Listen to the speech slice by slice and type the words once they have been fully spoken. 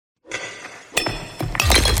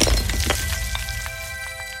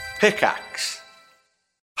Pickaxe.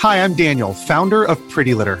 Hi, I'm Daniel, founder of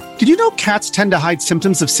Pretty Litter. Did you know cats tend to hide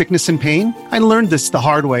symptoms of sickness and pain? I learned this the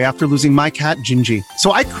hard way after losing my cat, Gingy.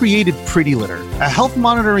 So I created Pretty Litter, a health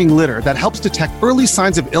monitoring litter that helps detect early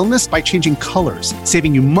signs of illness by changing colors,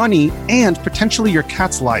 saving you money and potentially your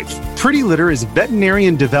cat's life. Pretty Litter is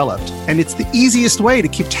veterinarian developed, and it's the easiest way to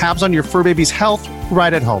keep tabs on your fur baby's health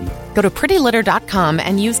right at home. Go to prettylitter.com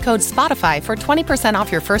and use code SPOTIFY for 20% off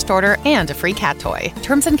your first order and a free cat toy.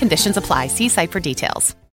 Terms and conditions apply. See site for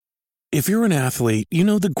details. If you're an athlete, you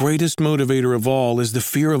know the greatest motivator of all is the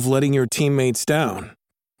fear of letting your teammates down.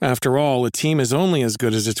 After all, a team is only as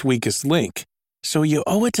good as its weakest link. So you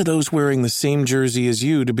owe it to those wearing the same jersey as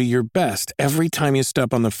you to be your best every time you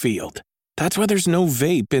step on the field. That's why there's no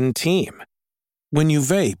vape in team. When you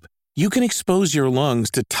vape, you can expose your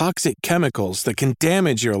lungs to toxic chemicals that can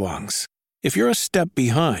damage your lungs. If you're a step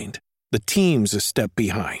behind, the team's a step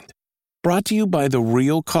behind. Brought to you by The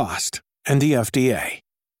Real Cost and the FDA.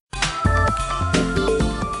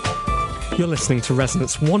 You're listening to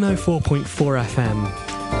Resonance 104.4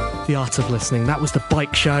 FM. The Art of Listening. That was The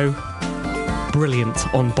Bike Show.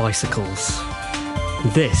 Brilliant on bicycles.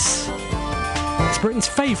 This is Britain's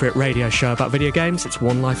favourite radio show about video games. It's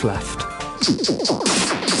One Life Left.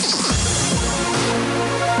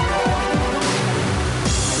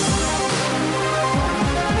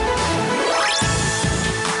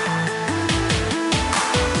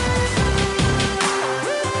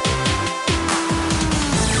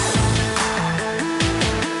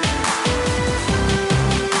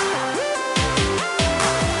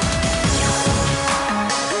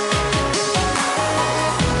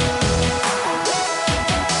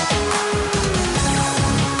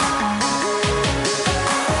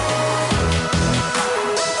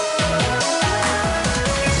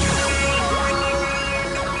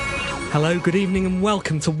 Hello, good evening and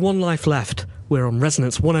welcome to One Life Left. We're on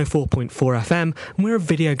Resonance 104.4 FM and we're a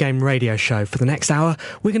video game radio show. For the next hour,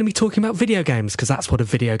 we're going to be talking about video games because that's what a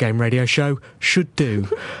video game radio show should do.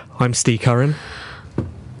 I'm Steve Curran.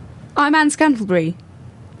 I'm Anne Scantlebury.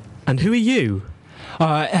 And who are you?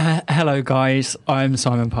 Hello guys, I'm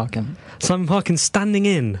Simon Parkin. Simon Parkin standing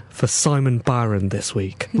in for Simon Byron this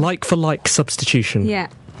week. Like for like substitution. Yeah.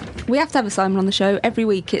 We have to have a Simon on the show every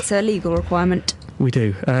week. It's a legal requirement. We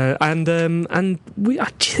do. And do you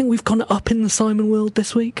think we've gone up in the Simon world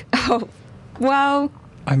this week? Oh, well...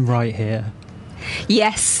 I'm right here.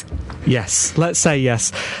 Yes. Yes, let's say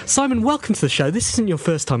yes. Simon, welcome to the show. This isn't your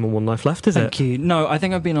first time on One Life Left, is it? Thank you. No, I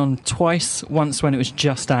think I've been on twice. Once when it was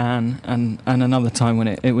just Anne, and another time when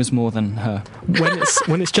it was more than her.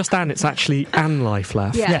 When it's just Anne, it's actually Anne Life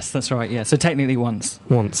Left. Yeah. Yes, that's right, yeah. So technically once.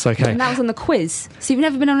 Once, okay. And that was on the quiz. So you've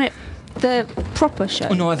never been on it, the proper show?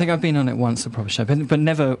 Oh, no, I think I've been on it once, the proper show, but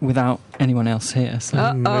never without anyone else here. So.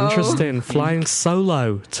 Interesting. Flying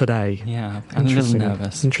solo today. Yeah, I'm a little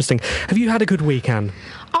nervous. Interesting. Have you had a good week, Anne?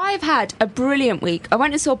 I've had a brilliant week. I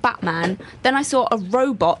went and saw Batman, then I saw a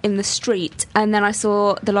robot in the street, and then I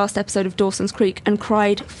saw the last episode of Dawson's Creek and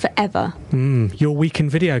cried forever. Your week in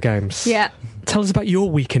video games. Yeah. Tell us about your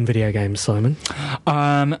week in video games, Simon.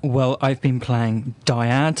 Well, I've been playing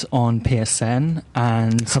Dyad on PSN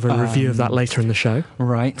and... Have a review of that later in the show.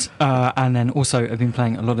 Right. And then also I've been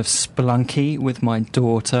playing a lot of Spelunky with my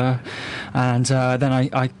daughter. And then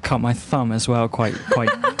I cut my thumb as well quite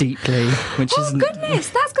deeply, which is... Oh, goodness!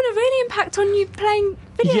 That's going to really impact on you playing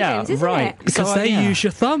video games, isn't it? Because So, they use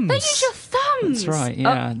your thumbs. They use your thumbs! That's right,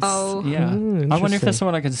 yeah. Yeah. I wonder if interesting. there's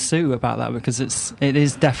someone I can sue about that, because it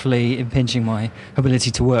is definitely impinging my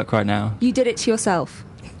ability to work right now. You did it to yourself.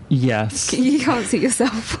 Yes. You can't see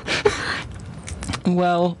yourself.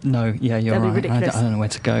 Well, no, yeah, you're That'd be right. ridiculous. I don't know where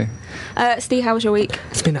to go. Steve, how was your week?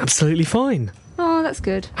 It's been absolutely fine. Oh, that's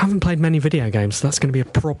good. Haven't played many video games, so that's going to be a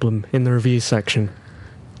problem in the review section.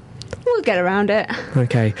 We'll get around it.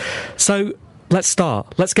 Okay, so let's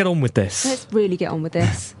start. Let's get on with this. Let's really get on with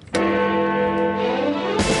this.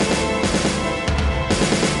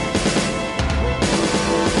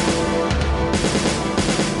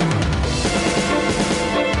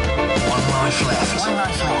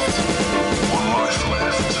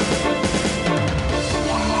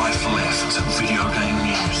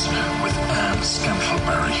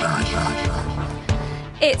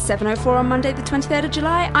 It's 7:04 on Monday the 23rd of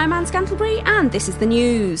July. I'm Anne Scantlebury and this is the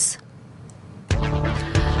news.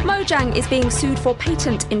 Mojang is being sued for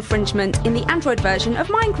patent infringement in the Android version of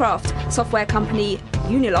Minecraft. Software company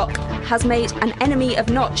Unilock has made an enemy of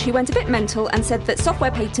Notch who went a bit mental and said that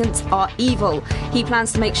software patents are evil. He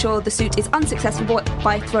plans to make sure the suit is unsuccessful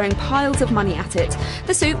by throwing piles of money at it.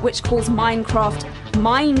 The suit, which calls Minecraft,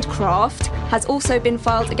 has also been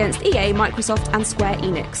filed against EA, Microsoft and Square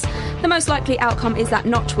Enix. The most likely outcome is that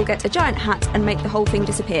Notch will get a giant hat and make the whole thing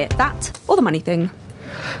disappear. That, or the money thing.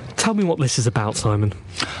 Tell me what this is about, Simon.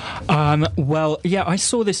 Well, yeah, I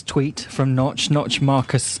saw this tweet from Notch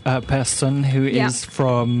Marcus Persson, who is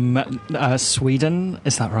from Sweden.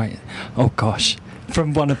 Is that right? Oh, gosh.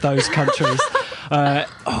 From one of those countries.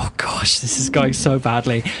 Oh, gosh, this is going so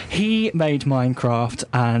badly. He made Minecraft,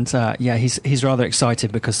 and, he's rather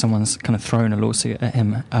excited because someone's kind of thrown a lawsuit at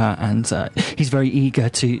him, and he's very eager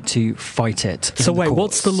to fight it. So wait,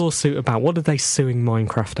 what's the lawsuit about? What are they suing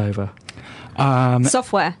Minecraft over?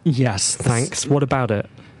 Software. Yes. Thanks. What about it?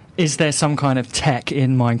 Is there some kind of tech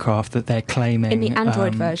in Minecraft that they're claiming? In the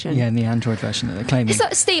Android version. Yeah, in the Android version that they're claiming. So,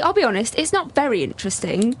 Steve, I'll be honest, it's not very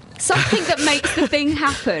interesting. Something that makes the thing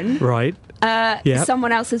happen. Right.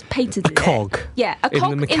 Someone else has patented a cog. Yeah, a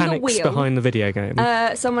cog in the mechanics in the wheel. behind the video game.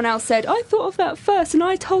 Someone else said, I thought of that first, and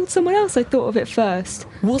I told someone else I thought of it first.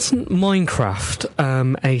 Wasn't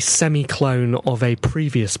Minecraft a semi-clone of a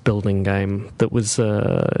previous building game that was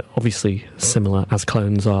obviously similar, as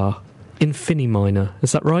clones are? Infiniminer,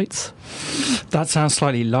 is that right? That sounds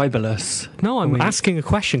slightly libelous. No, I'm asking a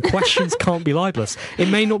question. Questions can't be libelous. It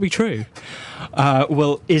may not be true.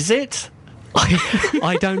 Well, is it?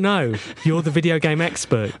 I don't know. You're the video game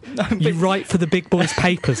expert. You write for the big boys'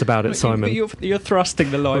 papers about it, Simon. You're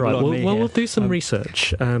thrusting the libel on me. Well, we'll do some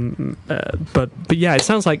research. But yeah, it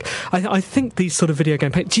sounds like I think these sort of video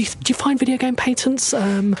game patents. Do you find video game patents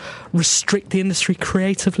restrict the industry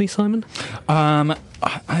creatively, Simon?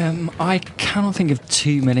 I cannot think of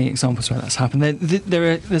too many examples where that's happened.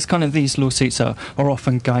 There's kind of these lawsuits are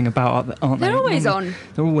often going about, aren't they? They're always on.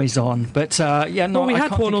 They're always on. But we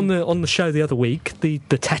had one on the show the other week. The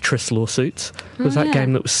Tetris lawsuit was that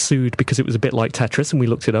game that was sued because it was a bit like Tetris, and we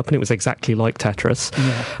looked it up, and it was exactly like Tetris.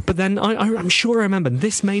 Yeah. But then I'm sure I remember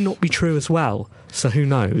this may not be true as well. So who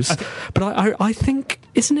knows? But I think,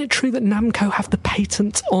 isn't it true that Namco have the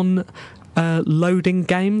patent on loading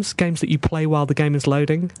games that you play while the game is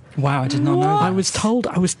loading? Wow, I did not know that. I was told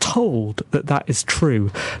that is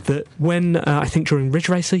true. That when I think during Ridge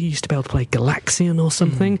Racer you used to be able to play Galaxian or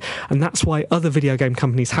something, and that's why other video game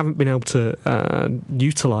companies haven't been able to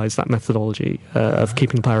utilise that methodology of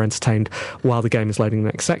keeping the player entertained while the game is loading the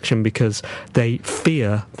next section, because they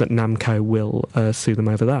fear that Namco will sue them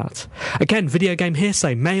over that. Again, video game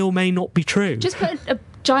hearsay may or may not be true. Just put a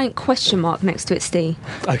giant question mark next to it, Steve.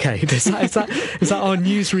 Okay, is that our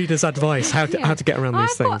newsreaders' advice? How to get around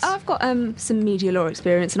these things? I've got some media law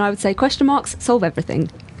experience, and I would say question marks solve everything.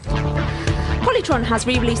 Polytron has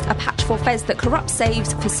re-released a patch for Fez that corrupts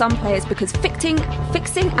saves for some players because fixing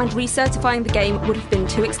and recertifying the game would have been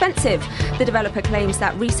too expensive. The developer claims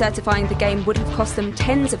that recertifying the game would have cost them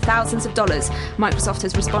tens of thousands of dollars. Microsoft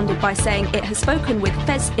has responded by saying it has spoken with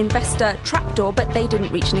Fez investor Trapdoor, but they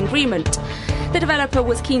didn't reach an agreement. The developer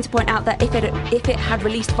was keen to point out that if it had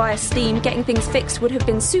released via Steam, getting things fixed would have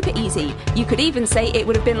been super easy. You could even say it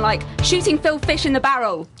would have been like shooting Phil Fish in the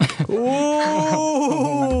barrel.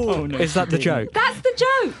 Oh, no. Is that the joke? That's the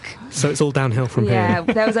joke. So it's all downhill from here. Yeah,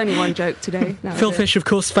 there was only one joke today. Phil Fish, of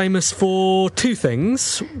course, famous for two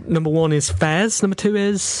things. Number one is Fez. Number two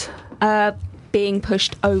is being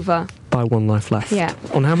pushed over by One Life Left. Yeah.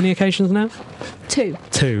 On how many occasions now? Two.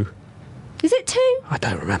 Is it two? I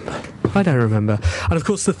don't remember. And of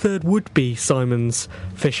course, the third would be Simon's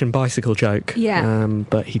fish and bicycle joke. Yeah.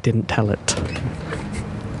 But he didn't tell it.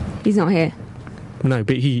 He's not here. No,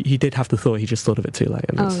 but he did have the thought. He just thought of it too late.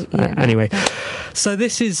 Anyway, so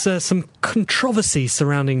this is some controversy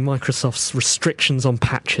surrounding Microsoft's restrictions on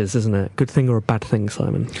patches, isn't it? Good thing or a bad thing,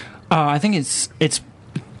 Simon? I think it's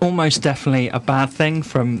almost definitely a bad thing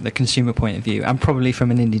from the consumer point of view, and probably from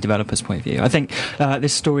an indie developer's point of view. I think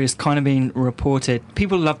this story has kind of been reported.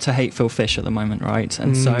 People love to hate Phil Fish at the moment, right?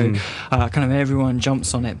 And so kind of everyone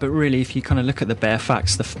jumps on it. But really, if you kind of look at the bare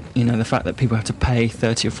facts, the fact that people have to pay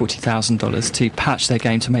 $30,000 or $40,000 to patch their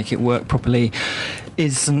game to make it work properly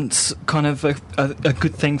isn't kind of a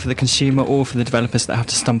good thing for the consumer or for the developers that have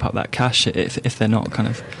to stump up that cash if they're not kind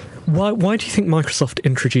of. Why do you think Microsoft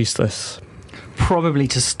introduced this? Probably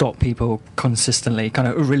to stop people consistently kind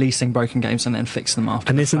of releasing broken games and then fix them after.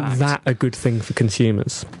 And the isn't fact. that a good thing for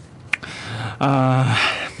consumers?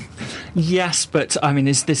 Yes, but I mean,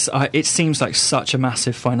 is this? It seems like such a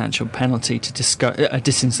massive financial penalty to a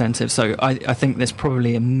disincentive. So I think there's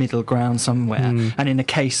probably a middle ground somewhere. And in a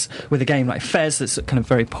case with a game like Fez, that's kind of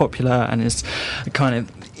very popular and is kind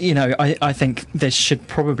of, I think there should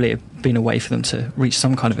probably have been a way for them to reach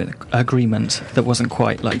some kind of an agreement that wasn't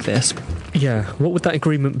quite like this. Yeah, what would that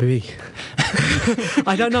agreement be?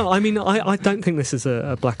 I don't know. I mean, I don't think this is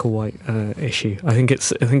a black or white issue. I think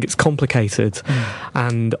it's complicated,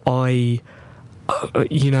 and I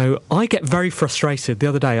get very frustrated. The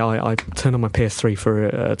other day, I turned on my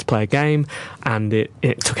PS3 to play a game, and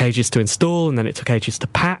it took ages to install, and then it took ages to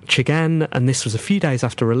patch again. And this was a few days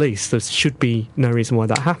after release. There should be no reason why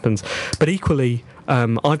that happens. But equally,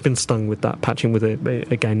 I've been stung with that patching with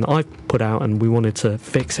a game that I put out, and we wanted to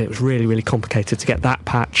fix it. It was really, really complicated to get that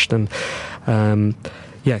patched, and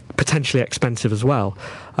potentially expensive as well.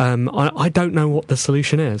 I don't know what the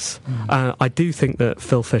solution is. I do think that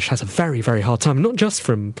Phil Fish has a very, very hard time, not just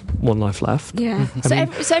from One Life Left. Yeah.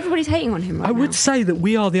 So everybody's hating on him right now. I would say that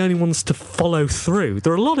we are the only ones to follow through.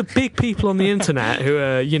 There are a lot of big people on the internet who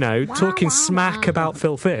are, talking smack about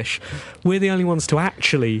Phil Fish. We're the only ones to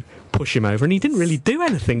actually push him over, and he didn't really do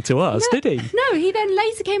anything to us, did he? No, he then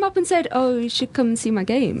later came up and said, "Oh, you should come and see my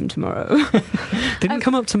game tomorrow." Didn't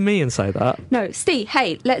come up to me and say that. No, Steve,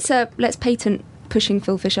 hey, let's patent pushing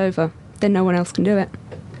Phil Fish over. Then no one else can do it.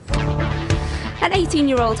 An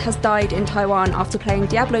 18-year-old has died in Taiwan after playing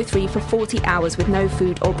Diablo 3 for 40 hours with no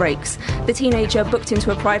food or breaks. The teenager booked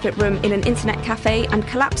into a private room in an internet cafe and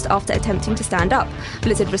collapsed after attempting to stand up.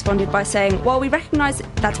 Blizzard responded by saying, "While we recognise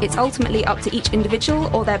that it's ultimately up to each individual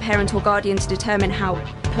or their parent or guardian to determine how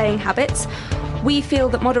playing habits, we feel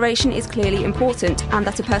that moderation is clearly important and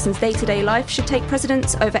that a person's day-to-day life should take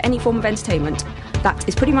precedence over any form of entertainment. That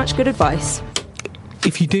is pretty much good advice."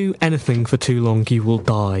 If you do anything for too long, you will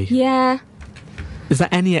die. Yeah. Is there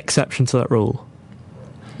any exception to that rule?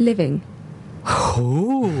 Living.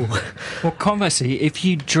 Ooh. Well, conversely, if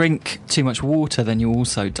you drink too much water, then you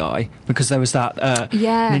also die. Because there was that...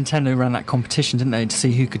 Nintendo ran that competition, didn't they, to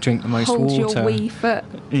see who could drink the most Hold water. your Wii for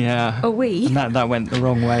a Wii. And that went the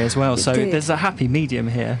wrong way as well. So there's a happy medium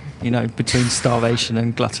here, between starvation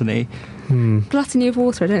and gluttony. Gluttony of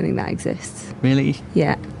water, I don't think that exists. Really?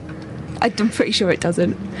 Yeah. I'm pretty sure it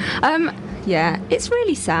doesn't. It's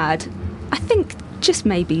really sad. I think just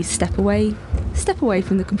maybe step away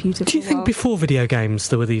from the computer. Do you think before video games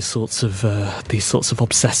there were these sorts of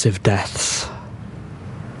obsessive deaths?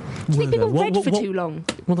 Do you think people read for too long?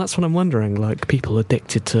 Well, that's what I'm wondering. Like people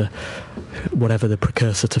addicted to whatever the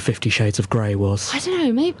precursor to 50 Shades of Grey was. I don't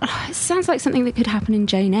know. Maybe it sounds like something that could happen in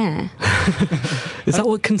Jane Eyre. Is that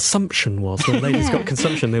what consumption was? When ladies got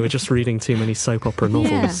consumption, they were just reading too many soap opera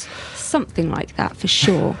novels. Yeah, something like that for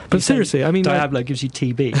sure. But seriously, I mean, Diablo gives you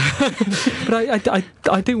TB. But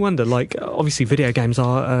I do wonder. Like, obviously, video games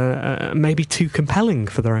are maybe too compelling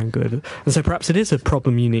for their own good, and so perhaps it is a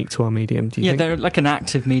problem unique to our medium. Do you think? They're like an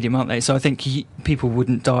active medium, aren't they? So I think people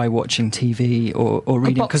wouldn't die watching TV or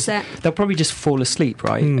reading because they'll probably just fall asleep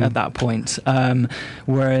at that point.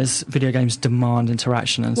 Whereas video games demand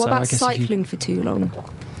interaction, and what so about I guess cycling for too long?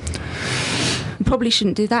 You probably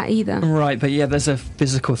shouldn't do that either. Right, but there's a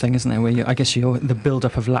physical thing, isn't there, where the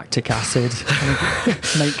build-up of lactic acid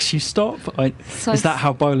makes you stop. Is that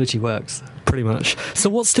how biology works? Pretty much. So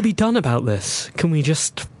what's to be done about this? Can we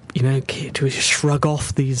just... do we just shrug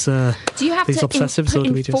off these obsessives? Do you have to or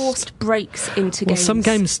do we just... enforced breaks into games? Well, some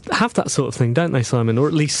games have that sort of thing, don't they, Simon? Or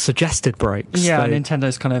at least suggested breaks. Yeah,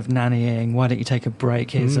 Nintendo's kind of nannying. Why don't you take a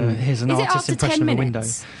break? Here's an artist's impression of a window.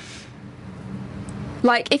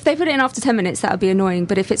 Like, if they put it in after 10 minutes, that would be annoying.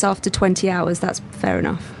 But if it's after 20 hours, that's fair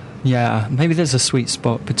enough. Yeah, maybe there's a sweet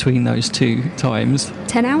spot between those two times.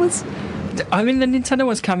 10 hours? I mean, the Nintendo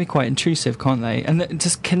ones can be quite intrusive, can't they? And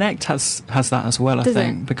just Kinect has that as well, I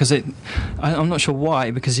think. Because I'm not sure why,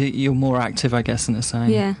 because you're more active, I guess, than it's saying.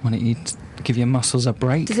 Yeah. Why don't you give your muscles a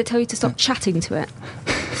break? Does it tell you to stop chatting to it?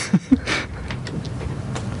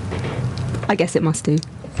 I guess it must do.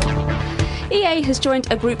 EA has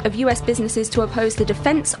joined a group of US businesses to oppose the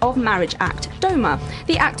Defence of Marriage Act, DOMA.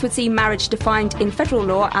 The act would see marriage defined in federal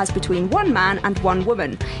law as between one man and one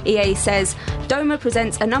woman. EA says DOMA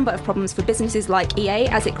presents a number of problems for businesses like EA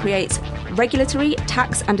as it creates regulatory,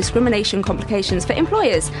 tax and discrimination complications for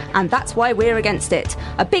employers, and that's why we're against it.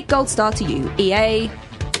 A big gold star to you, EA.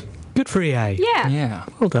 Good for EA. Yeah.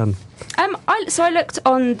 Well done. So I looked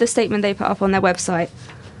on the statement they put up on their website.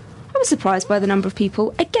 I was surprised by the number of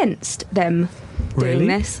people against them doing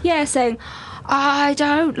this. Yeah, saying, I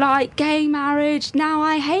don't like gay marriage, now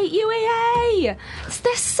I hate you, EA.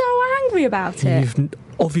 They're so angry about it. You've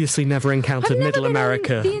obviously never encountered I've never Middle been on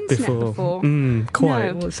America the internet before. Quite.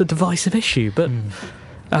 No. Well, it's a divisive issue, but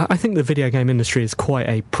I think the video game industry is quite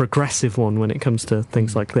a progressive one when it comes to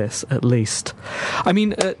things like this, at least. I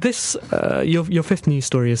mean, your fifth news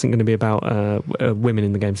story isn't going to be about women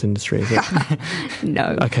in the games industry, is it?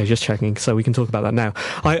 No. Okay, just checking, so we can talk about that now.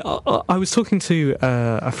 I was talking to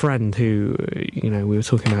a friend who, we were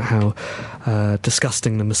talking about how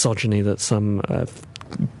disgusting the misogyny that some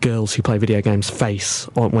girls who play video games face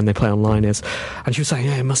when they play online is, and she was saying,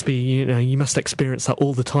 it must be, you must experience that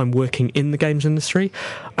all the time working in the games industry,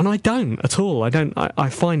 and I don't at all. I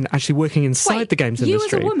find actually working inside the games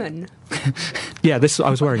industry. You as a woman? Yeah, I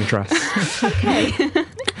was wearing a dress. Okay.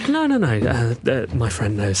 No. My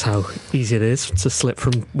friend knows how easy it is to slip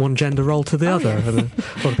from one gender role to the other. Yes. And a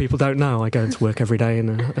lot of people don't know. I go into work every day in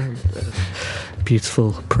a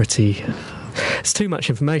beautiful, pretty... It's too much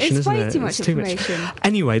information, isn't it? It's way too much information.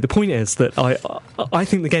 Anyway, the point is that I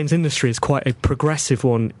think the games industry is quite a progressive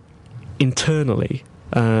one internally.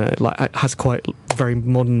 It has quite very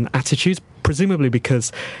modern attitudes, presumably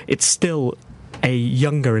because it's still a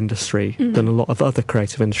younger industry than a lot of other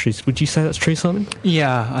creative industries. Would you say that's true, Simon?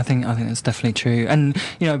 Yeah, I think that's definitely true. And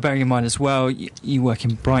bearing in mind as well, you work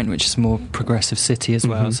in Brighton, which is a more progressive city as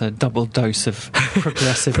well. So a double dose of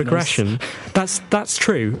progression. That's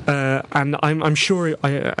true. And I'm sure.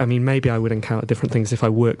 I mean, maybe I would encounter different things if I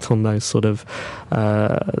worked on those sort of,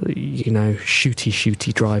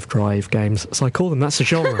 shooty drive games. So I call them. That's a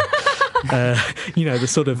genre. The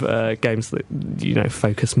sort of games that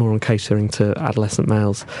focus more on catering to adolescent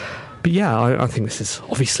males. But yeah, I think this is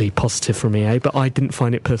obviously positive from EA, but I didn't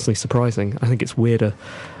find it personally surprising. I think it's weirder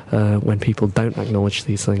when people don't acknowledge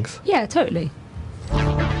these things. Yeah, totally.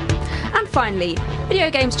 And finally,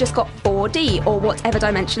 video games just got 4D, or whatever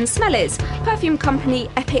dimension smell is. Perfume company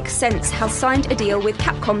Epic Scents has signed a deal with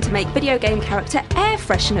Capcom to make video game character air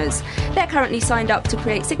fresheners. They're currently signed up to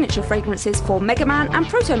create signature fragrances for Mega Man and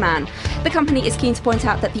Proto Man. The company is keen to point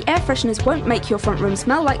out that the air fresheners won't make your front room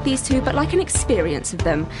smell like these two, but like an experience of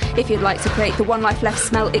them. If you'd like to create the One Life Left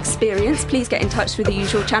smell experience, please get in touch through the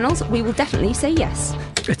usual channels. We will definitely say yes.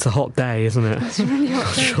 It's a hot day, isn't it? It's a really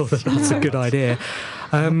hot day. I'm sure that's a good idea.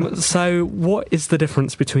 So what is the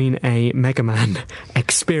difference between a Mega Man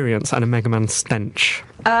experience and a Mega Man stench?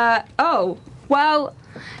 So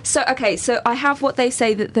I have what they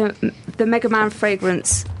say that the Mega Man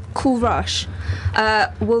fragrance, Cool Rush,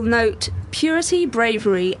 will note purity,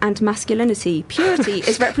 bravery, and masculinity. Purity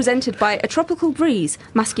is represented by a tropical breeze.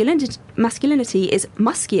 Masculinity is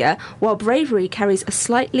muskier, while bravery carries a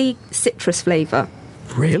slightly citrus flavour.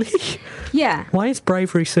 Really? Yeah. Why is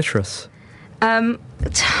bravery citrus?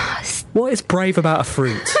 What is brave about a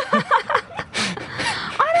fruit?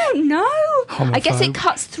 I don't know. Homophobe. I guess it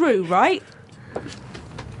cuts through, right?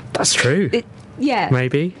 That's true. Yeah.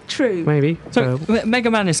 Maybe. True. Maybe. So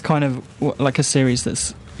Mega Man is kind of like a series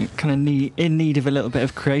that's kind of in need of a little bit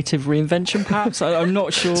of creative reinvention, perhaps. I'm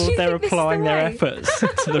not sure they're applying their efforts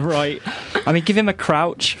to the right. I mean, give him a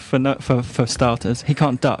crouch for starters. He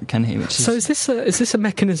can't duck, can he? So is this a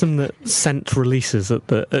mechanism that scent releases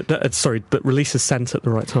that releases scent at the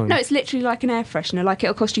right time? No, it's literally like an air freshener. Like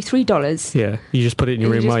it'll cost you $3. Yeah, you just put it in your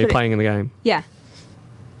room while you're playing in the game. Yeah.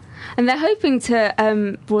 And they're hoping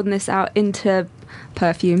to broaden this out into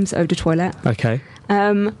perfumes, eau de toilette. Okay.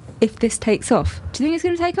 If this takes off. Do you think it's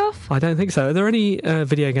going to take off? I don't think so. Are there any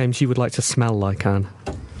video games you would like to smell like, Anne?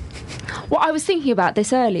 Well, I was thinking about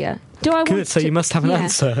this earlier. Do I Good, so you must have an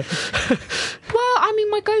answer. Well, I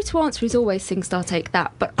mean, my go-to answer is always SingStar Take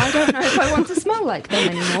That, but I don't know if I want to smell like them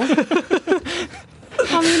anymore.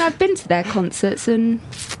 I mean, I've been to their concerts and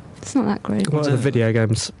it's not that great. What other video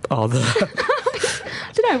games are there?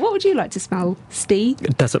 I don't know, what would you like to smell, Steve?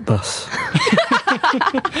 Desert Bus.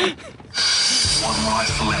 One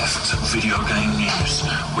Life Left video game news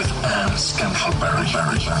with Anne Scantleberry.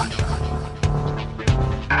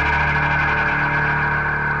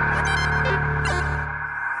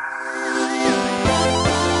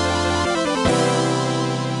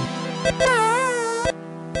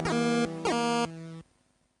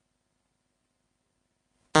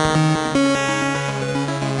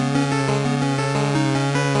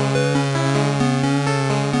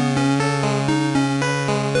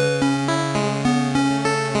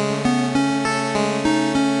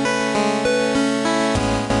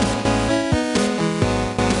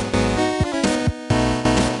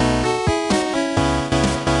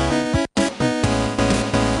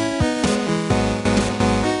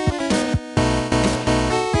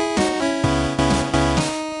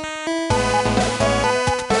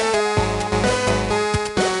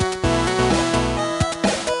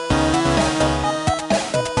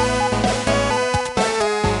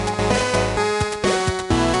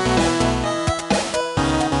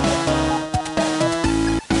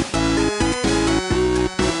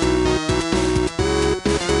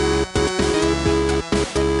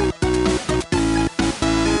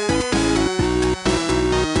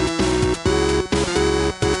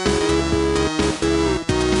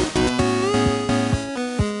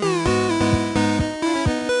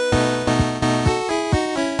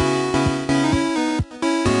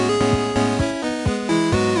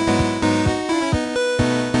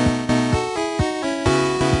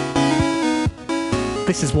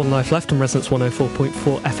 This is One Life Left on Resonance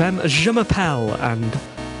 104.4 FM. Je m'appelle and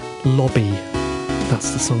Lobby.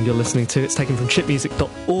 That's the song you're listening to. It's taken from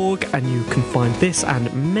chipmusic.org, and you can find this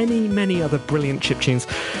and many, many other brilliant chip tunes,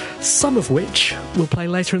 some of which we'll play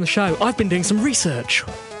later in the show. I've been doing some research.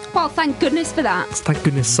 Well, thank goodness for that. Thank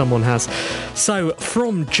goodness someone has. So,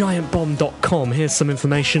 from giantbomb.com, here's some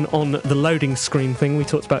information on the loading screen thing we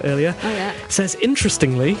talked about earlier. Oh, yeah. It says,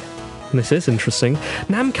 interestingly, and this is interesting,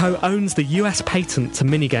 Namco owns the US patent to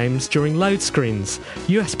minigames during load screens.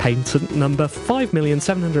 US patent number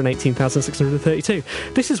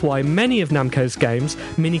 5,718,632. This is why many of Namco's games,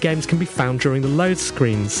 minigames can be found during the load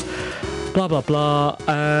screens. Blah, blah, blah.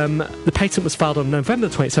 The patent was filed on November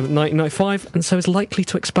 27th, 1995, and so is likely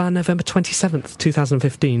to expire November 27th,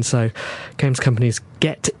 2015. So games companies,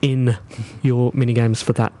 get in your minigames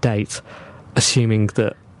for that date, assuming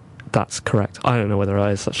that that's correct. I don't know whether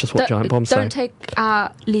it is. That's just what Giant Bomb say. Don't take our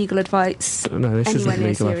legal advice. No, this isn't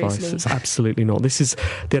legal advice. It's absolutely not. This is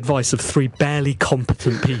the advice of three barely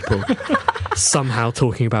competent people somehow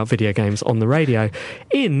talking about video games on the radio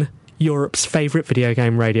in Europe's favourite video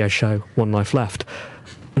game radio show, One Life Left.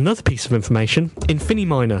 Another piece of information,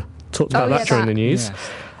 Infiniminer talked about that during the news.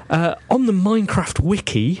 Yes. On the Minecraft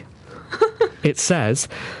wiki, it says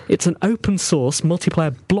it's an open source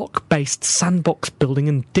multiplayer block-based sandbox building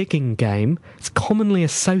and digging game. It's commonly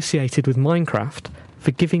associated with Minecraft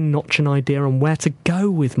for giving Notch an idea on where to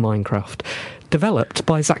go with Minecraft. Developed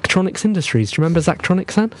by Zachtronics Industries. Do you remember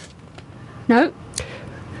Zachtronics, Anne? No.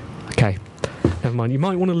 Okay. Never mind. You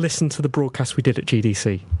might want to listen to the broadcast we did at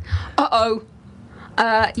GDC. Uh-oh.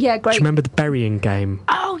 Yeah, great. Do you remember the burying game?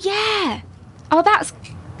 Oh, yeah. Oh, that's...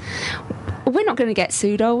 We're not going to get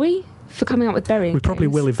sued, are we? For coming up with burying We probably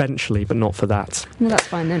games? will eventually, but not for that. No, that's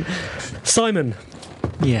fine then. Simon.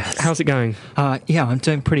 Yes. How's it going? Yeah, I'm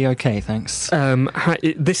doing pretty okay, thanks.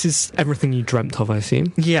 This is everything you dreamt of, I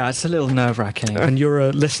assume? Yeah, it's a little nerve-wracking. And you're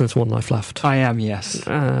a listener to One Life Left. I am, yes.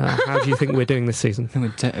 How do you think we're doing this season?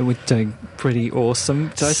 We're doing pretty awesome.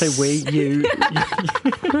 Did I say we? You?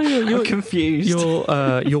 I'm confused.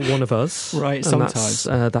 You're one of us. Right, sometimes.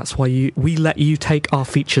 That's why we let you take our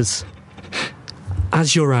features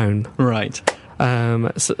as your own. Right.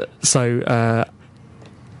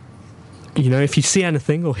 You know, if you see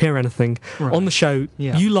anything or hear anything on the show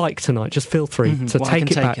you like tonight, just feel free to take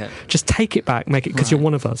it back. Just take it back, make it, because you're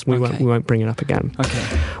one of us. We won't bring it up again. Okay.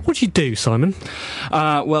 What do you do, Simon?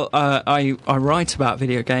 I write about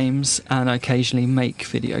video games and I occasionally make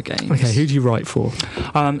video games. Okay, who do you write for?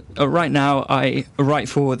 Right now, I write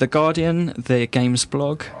for The Guardian, the games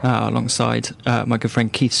blog, alongside my good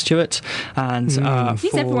friend Keith Stewart. And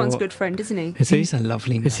he's everyone's good friend, isn't he? He's a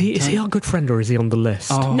lovely man. Is he our good friend, or is he on the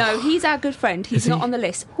list? Oh. No, he's our good friend. He's not on the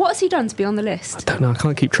list. What has he done to be on the list? I don't know. I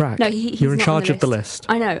can't keep track. No, he's You're in not charge on of the list.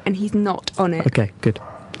 I know, and he's not on it. Okay, good.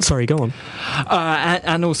 Sorry, go on.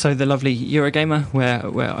 And also the lovely Eurogamer,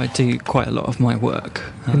 where I do quite a lot of my work.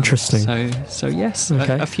 Interesting. So yes,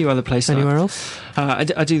 okay. a few other places. Anywhere else? I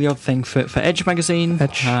do the odd thing for Edge magazine.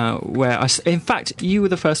 Edge. Where in fact, you were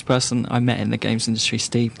the first person I met in the games industry,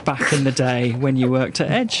 Steve, back in the day when you worked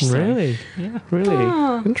at Edge. So, really? Yeah.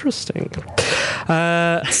 Really? Interesting.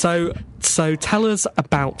 So tell us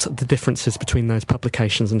about the differences between those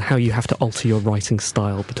publications and how you have to alter your writing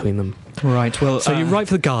style between them. Right, well... So you write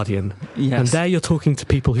for The Guardian, yes. And there you're talking to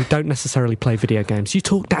people who don't necessarily play video games. You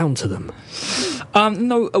talk down to them.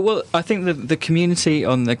 No, well, I think the community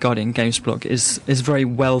on the Guardian Games blog is very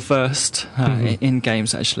well versed in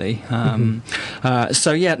games, actually.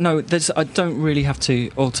 So yeah, no, I don't really have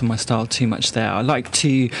to alter my style too much there. I like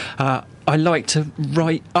to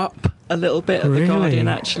write up a little bit at The Guardian,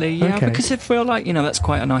 actually, because I feel like that's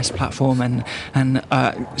quite a nice platform and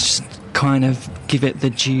just kind of give it the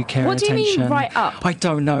due care and attention. What do you mean write up? I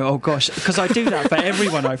don't know. Oh gosh, because I do that for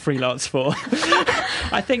everyone I freelance for.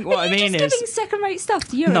 I think what I mean is giving second-rate stuff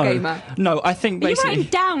to Eurogamer. No, I think basically. Are you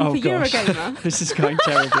writing down for Eurogamer? This is going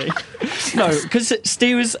terribly. No, because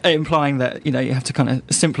Steve was implying that you have to kind of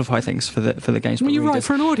simplify things for the games. Well, you write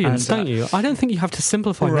for an audience, don't you? I don't think you have to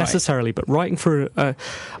simplify necessarily, but writing for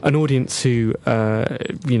an audience who,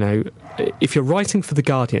 if you're writing for The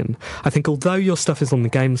Guardian, I think although your stuff is on the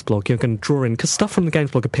games blog, you're going to draw in, because stuff from the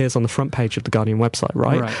games blog appears on the front page of the Guardian website,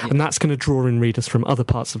 right? Yeah. And that's going to draw in readers from other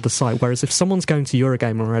parts of the site, whereas if someone's going to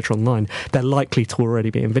Eurogamer or Edge Online, they're likely to already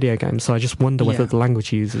be in video games, so I just wonder whether the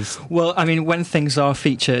language uses... Well, I mean, when things are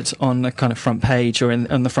featured on the kind of front page or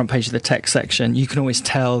on the front page of the text section, you can always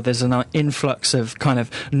tell there's an influx of kind of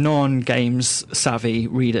non-games savvy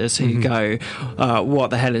readers who go, what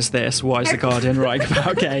the hell is this? Why is the Guardian writing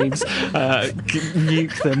about games?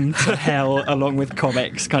 Nuke them to hell along with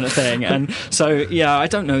comics kind of thing. thing. And so, yeah, I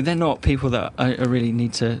don't know. They're not people that I really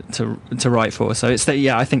need to write for. So it's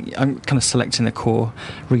I think I'm kind of selecting the core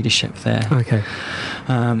readership there. Okay.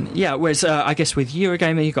 Whereas I guess with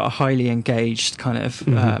Eurogamer, you've got a highly engaged kind of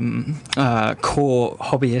core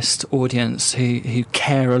hobbyist audience who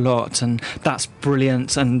care a lot, and that's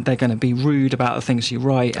brilliant, and they're going to be rude about the things you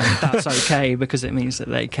write, and that's okay because it means that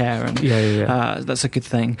they care, and that's a good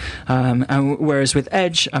thing. And whereas with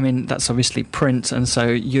Edge, I mean, that's obviously print, and so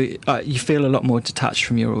you feel a lot more detached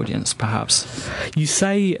from your audience, perhaps. You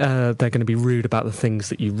say they're going to be rude about the things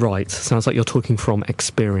that you write. Sounds like you're talking from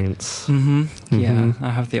experience. Yeah, I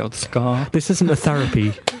have the odd scar. This isn't a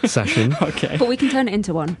therapy session. Okay. But we can turn it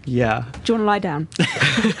into one. Yeah. Do you want to lie down?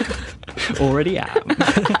 Already am.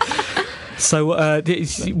 So,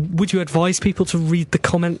 would you advise people to read the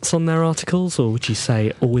comments on their articles, or would you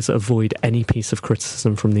say always avoid any piece of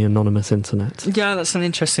criticism from the anonymous internet? Yeah, that's an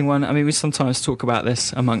interesting one. I mean, we sometimes talk about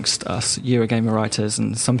this amongst us Eurogamer writers,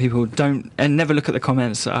 and some people don't and never look at the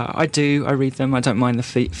comments. I do. I read them. I don't mind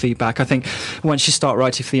the feedback. I think once you start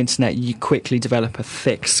writing for the internet, you quickly develop a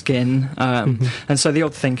thick skin, and so the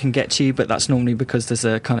odd thing can get to you, but that's normally because there's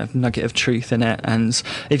a kind of nugget of truth in it, and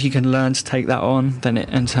if you can learn to take that on,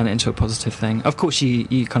 and turn it into a positive thing. Of course,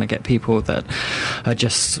 you kind of get people that are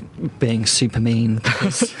just being super mean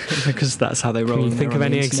because that's how they roll. Can you think of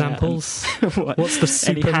any examples? What's the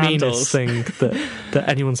super meanest thing that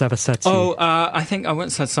anyone's ever said to you? I think I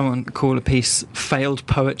once had someone call a piece failed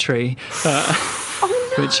poetry.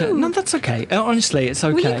 Which, no, that's okay. Honestly, it's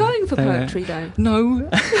okay. Were you going for poetry, though? No.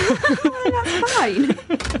 That's fine.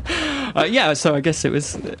 So I guess it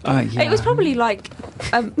was... It was probably like,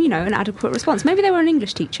 an adequate response. Maybe they were an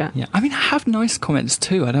English teacher. Yeah, I mean, I have nice comments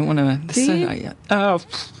too. I don't want to... Do you?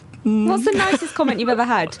 What's the nicest comment you've ever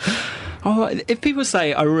had? If people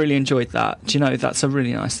say, I really enjoyed that, do you know, that's a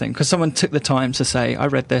really nice thing. Because someone took the time to say, I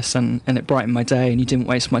read this and it brightened my day and you didn't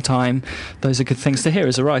waste my time. Those are good things to hear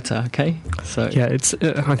as a writer, okay? So yeah,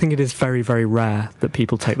 I think it is very, very rare that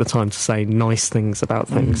people take the time to say nice things about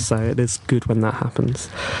things. So it is good when that happens.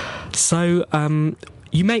 So,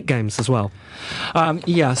 you make games as well? I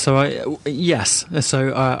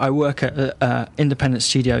work at an independent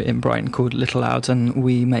studio in Brighton called Little Loud, and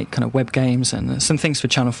we make kind of web games and some things for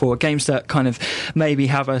Channel 4, games that kind of maybe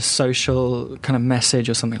have a social kind of message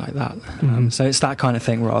or something like that. So it's that kind of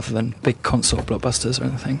thing rather than big console blockbusters or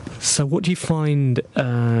anything. So what do you find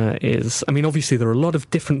obviously there are a lot of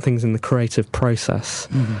different things in the creative process.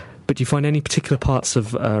 But do you find any particular parts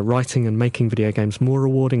of writing and making video games more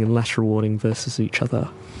rewarding and less rewarding versus each other?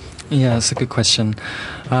 Yeah, that's a good question.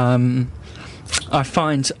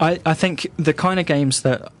 I think the kind of games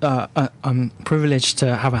that I'm privileged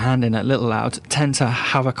to have a hand in at Little Loud tend to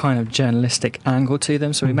have a kind of journalistic angle to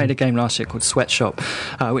them. So we made a game last year called Sweatshop,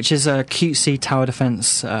 which is a cutesy tower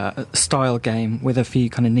defense style game with a few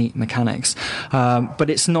kind of neat mechanics. But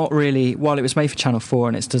it's not really, while it was made for Channel 4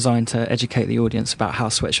 and it's designed to educate the audience about how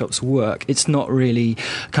sweatshops work, it's not really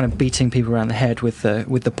kind of beating people around the head with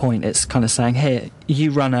the point. It's kind of saying, hey,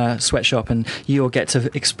 you run a sweatshop and you'll get to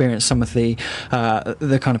experience some of the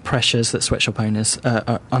kind of pressures that sweatshop owners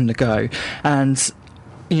undergo, and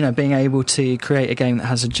being able to create a game that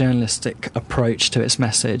has a journalistic approach to its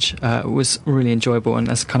message was really enjoyable, and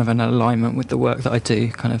there's kind of an alignment with the work that I do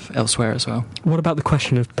kind of elsewhere as well. What about the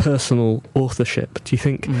question of personal authorship? Do you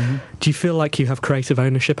think, do you feel like you have creative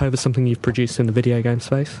ownership over something you've produced in the video game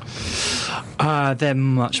space? They're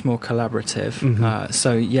much more collaborative.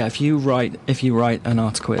 So yeah, if you write an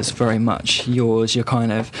article, it's very much yours. You're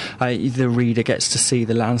kind of the reader gets to see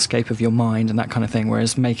the landscape of your mind and that kind of thing.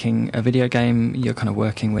 Whereas making a video game, you're kind of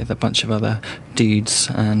working with a bunch of other dudes,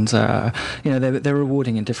 and they're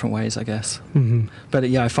rewarding in different ways, I guess. But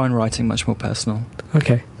yeah, I find writing much more personal.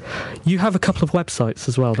 Okay, you have a couple of websites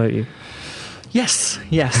as well, don't you? Yes.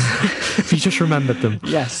 You just remembered them.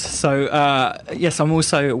 Yes. So, I'm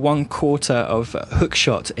also one quarter of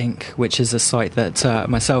Hookshot Inc., which is a site that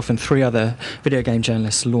myself and 3 other video game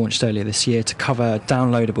journalists launched earlier this year to cover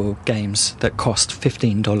downloadable games that cost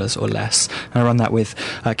 $15 or less. And I run that with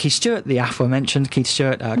Keith Stewart, the aforementioned Keith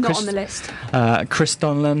Stewart. Not on the list. Chris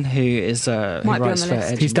Donlan, who is who writes for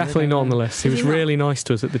Edge. He's definitely not on the list. He was really nice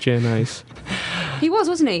to us at the GMAs. He was,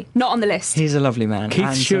 wasn't he? Not on the list. He's a lovely man.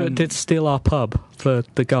 Keith Stewart did steal our pub for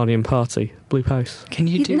the Guardian party, Blue Post. Can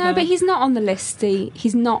you do that? No, but he's not on the list, Steve.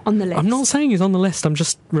 He's not on the list. I'm not saying he's on the list, I'm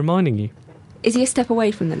just reminding you. Is he a step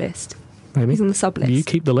away from the list? Maybe. He's on the sub-list. You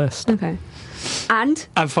keep the list. Okay. And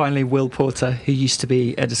finally, Will Porter, who used to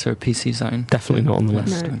be editor of PC Zone. Definitely not on the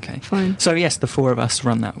list. No, okay. Fine. So yes, the 4 of us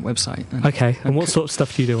run that website. Okay, and what sort of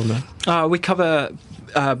stuff do you do on there? We cover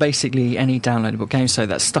basically any downloadable game. So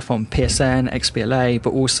that's stuff on PSN, XBLA,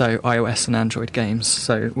 but also iOS and Android games.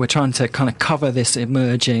 So we're trying to kind of cover this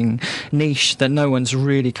emerging niche that no one's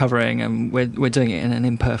really covering, and we're doing it in an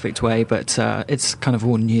imperfect way, but it's kind of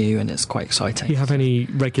all new and it's quite exciting. Do you have any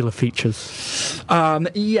regular features?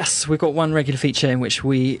 Yes, we've got one regular feature in which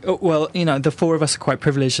the four of us are quite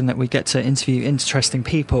privileged in that we get to interview interesting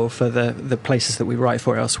people for the places that we write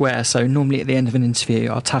for elsewhere. So normally at the end of an interview,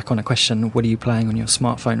 I'll tack on a question: what are you playing on your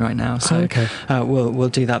smartphone right now? So we'll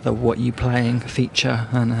do that, the what you playing feature,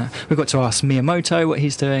 and we've got to ask Miyamoto what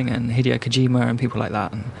he's doing, and Hideo Kojima and people like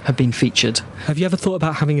that, and have been featured. Have you ever thought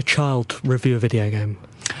about having a child review a video game?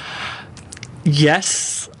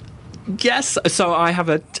 Yes. So I have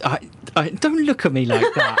I don't look at me like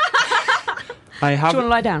that. Do you want to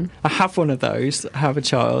lie down? I have one of those. I have a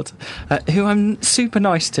child who I'm super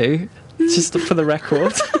nice to, just for the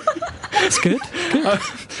record. That's good.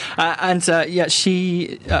 I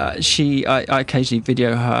occasionally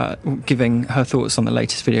video her giving her thoughts on the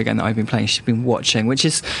latest video game that I've been playing. She's been watching, which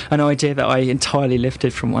is an idea that I entirely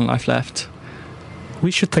lifted from One Life Left. We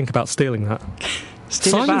should think about stealing that.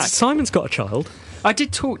 Simon's got a child. I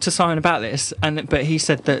did talk to Simon about this, but he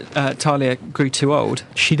said that Talia grew too old.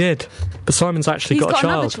 She did, but Simon's actually got a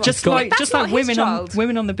child. Just like women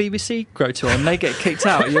on the BBC grow too old, and they get kicked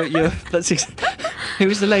out. Who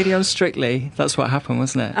was the lady on Strictly? That's what happened,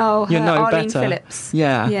 wasn't it? Oh, you know Arlene better. Phillips.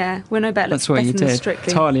 Yeah, we're no better. That's what you did.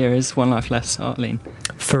 Strictly. Talia is One Life Less, Arlene.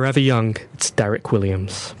 Forever young. It's Derek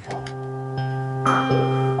Williams.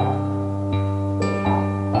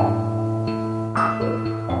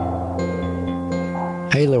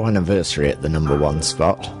 Halo Anniversary at the #1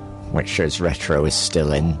 spot, which shows Retro is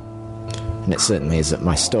still in. And it certainly is at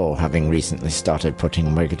my store, having recently started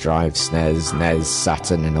putting Mega Drive, SNES, NES,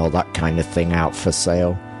 Saturn and all that kind of thing out for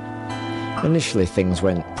sale. Initially things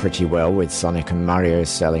went pretty well, with Sonic and Mario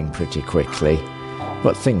selling pretty quickly,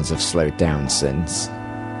 but things have slowed down since.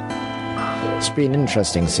 It's been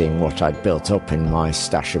interesting seeing what I'd built up in my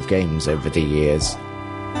stash of games over the years.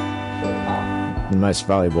 The most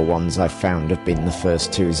valuable ones I've found have been the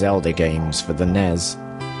first 2 Zelda games for the NES.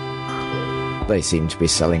 They seem to be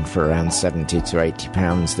selling for around £70 to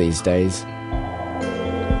 £80 these days.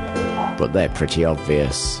 But they're pretty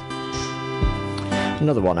obvious.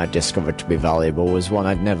 Another one I discovered to be valuable was one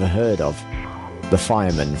I'd never heard of, The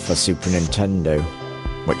Fireman for Super Nintendo,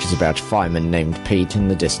 which is about a fireman named Pete in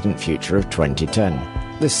the distant future of 2010.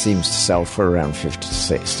 This seems to sell for around $50 to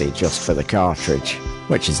 $60 just for the cartridge,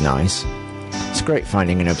 which is nice. It's great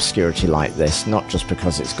finding an obscurity like this, not just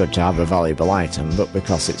because it's good to have a valuable item, but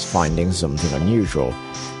because it's finding something unusual,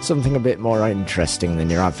 something a bit more interesting than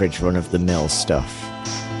your average run-of-the-mill stuff.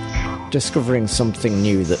 Discovering something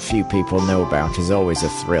new that few people know about is always a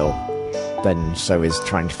thrill, then so is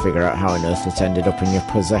trying to figure out how on earth it ended up in your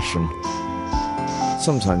possession.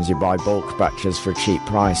 Sometimes you buy bulk batches for a cheap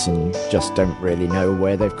price and just don't really know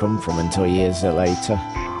where they've come from until years later.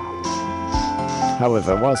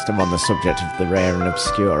 However, whilst I'm on the subject of the rare and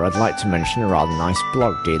obscure, I'd like to mention a rather nice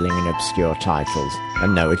blog dealing in obscure titles,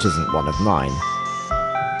 and no, it isn't one of mine.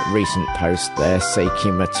 A recent post there,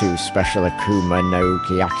 Seikima 2 Special Akuma no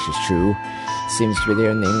Gyakishu, seems to be the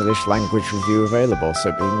only English language review available,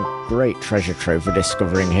 so being a great treasure trove for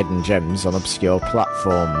discovering hidden gems on obscure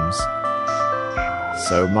platforms.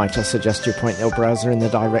 So might I suggest you point your browser in the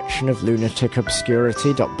direction of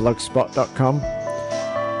lunaticobscurity.blogspot.com?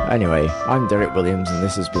 Anyway, I'm Derek Williams and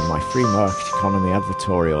this has been my free market economy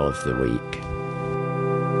advertorial of the week.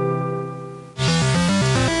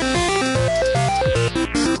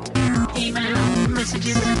 Email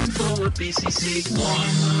messages for BCC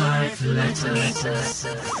One Life Letters.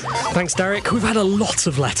 Thanks, Derek. We've had a lot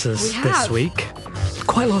of letters this week.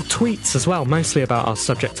 Quite a lot of tweets as well, mostly about our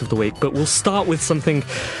subject of the week, but we'll start with something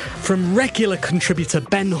from regular contributor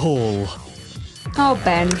Ben Hall. Oh,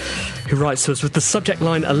 Ben. Who writes to us with the subject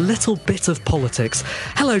line, a little bit of politics.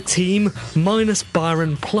 Hello, team, minus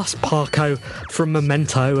Byron plus Parko from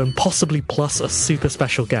Memento and possibly plus a super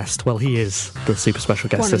special guest. Well, he is the super special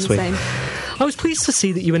guest this week. Same. I was pleased to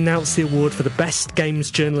see that you announced the award for the Best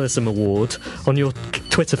Games Journalism Award on your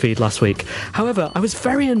Twitter feed last week. However, I was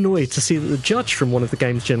very annoyed to see that the judge from one of the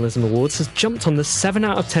Games Journalism Awards has jumped on the 7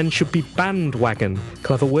 out of 10 should be bandwagon.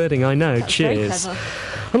 Clever wording, I know. That's cheers. very clever.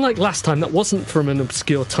 Unlike last time, that wasn't from an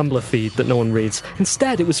obscure Tumblr feed that no one reads.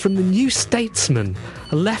 Instead, it was from the New Statesman,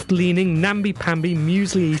 a left-leaning, namby-pamby,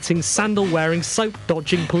 muesli-eating, sandal-wearing,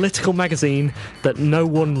 soap-dodging political magazine that no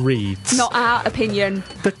one reads. Not our opinion.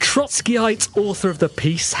 The Trotskyite author of the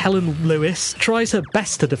piece, Helen Lewis, tries her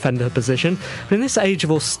best to defend her position, but in this age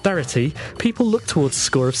of austerity, people look towards a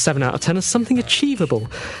score of 7 out of 10 as something achievable.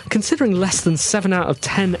 Considering less than 7 out of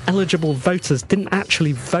 10 eligible voters didn't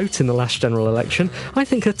actually vote in the last general election, I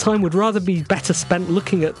think her time would rather be better spent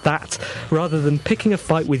looking at that rather than picking a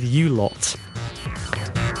fight with you lot.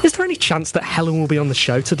 Is there any chance that Helen will be on the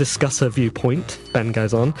show to discuss her viewpoint? Ben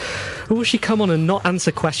goes on. Or will she come on and not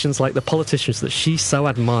answer questions like the politicians that she so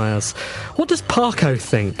admires? What does Parko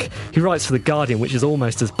think? He writes for The Guardian, which is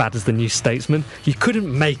almost as bad as The New Statesman. You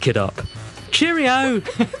couldn't make it up. Cheerio,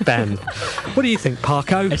 Ben. What do you think,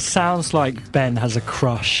 Parko? It sounds like Ben has a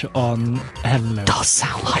crush on Helen Lewis. Does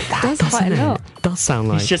sound like that, Does doesn't quite a it? lot. Does sound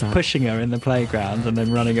like He's just that. pushing her in the playground and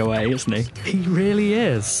then running away, isn't he? He really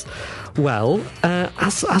is. Well,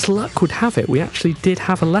 as luck would have it, we actually did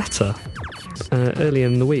have a letter earlier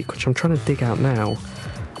in the week, which I'm trying to dig out now,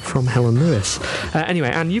 from Helen Lewis. Anyway,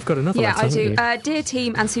 Anne, you've got another letter, I do. haven't you? Dear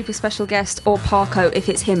team and super special guest, or Parko if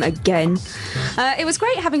it's him again. It was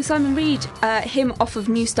great having Simon read him off of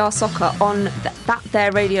New Star Soccer on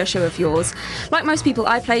their radio show of yours. Like most people,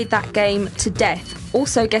 I played that game to death,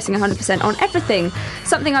 also guessing 100% on everything,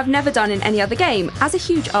 something I've never done in any other game. As a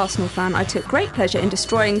huge Arsenal fan, I took great pleasure in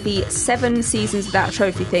destroying the 7 seasons without a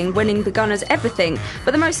trophy thing, winning the Gunners everything,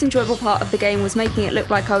 but the most enjoyable part of the game was making it look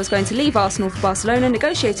like I was going to leave Arsenal for Barcelona,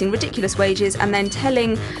 negotiating ridiculous wages and then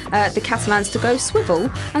telling the Catalans to go swivel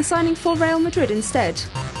and signing for Real Madrid instead.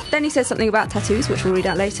 Then he says something about tattoos, which we'll read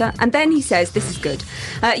out later, and then he says, this is good.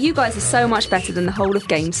 You guys are so much better than the whole of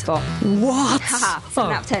GameSpot. What? Haha,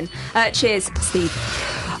 7 out of 10. Cheers, Steve.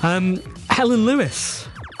 Helen Lewis,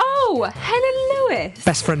 Oh, Helen Lewis.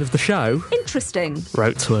 best friend of the show, Interesting.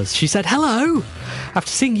 wrote to us. She said, hello!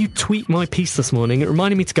 After seeing you tweet my piece this morning, it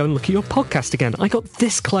reminded me to go and look at your podcast again. I got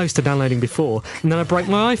this close to downloading before, and then I broke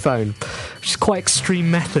my iPhone, which is quite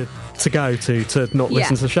extreme method to go to not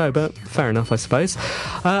listen to the show, but fair enough, I suppose.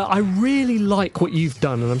 I really like what you've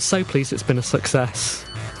done, and I'm so pleased it's been a success.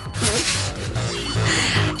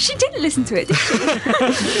 She didn't listen to it, did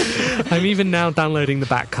she? I'm even now downloading the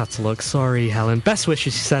back catalogue. Sorry, Helen. Best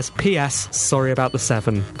wishes, she says. P.S. Sorry about the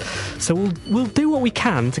 7. So we'll do what we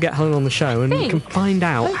can to get Helen on the show, and we can find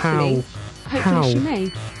out Hopefully she may.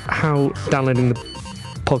 how downloading the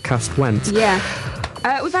podcast went. Yeah.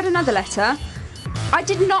 We've had another letter. I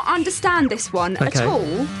did not understand this one at Okay.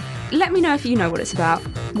 all. Let me know if you know what it's about.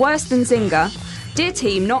 Worse than Zynga. Dear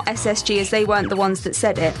team, not SSG, as they weren't the ones that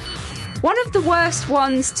said it. One of the worst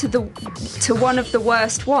ones to one of the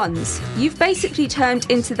worst ones. You've basically turned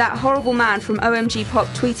into that horrible man from OMG Pop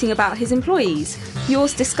tweeting about his employees.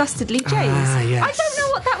 Yours disgustedly, James. Yes. I don't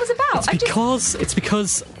know what that was about. It's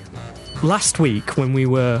because last week when we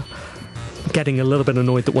were getting a little bit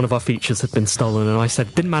annoyed that one of our features had been stolen, and I said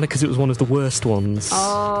it didn't matter because it was one of the worst ones.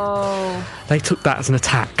 Oh. They took that as an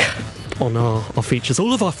attack on our features.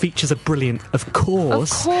 All of our features are brilliant, of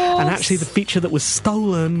course. Of course. And actually the feature that was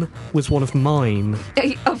stolen was one of mine.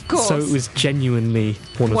 Of course. So it was genuinely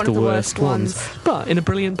one of the worst ones. But in a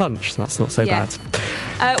brilliant bunch, so that's not so Yeah.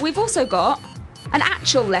 bad. We've also got an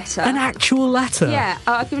actual letter. An actual letter? Yeah,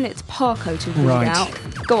 I've given it to Parko to read Right. out.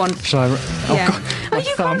 Go on. Shall I? Yeah. God, Oh, my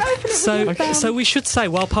you thumb. can't open it with your thumb. So we should say,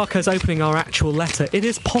 while Parko's opening our actual letter, it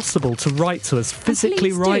is possible to write to us, physically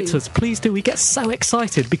please write do. to us. Please do. We get so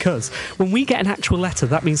excited because when we get an actual letter,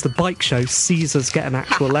 that means the bike show sees us get an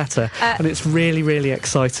actual letter, and it's really, really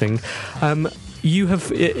exciting.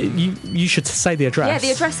 You should say the address. Yeah, the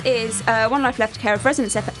address is One Life Left, care of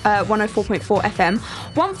Resonance 104.4 FM,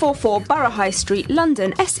 144 Borough High Street,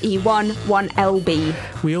 London, SE1 1LB.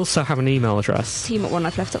 We also have an email address. Team at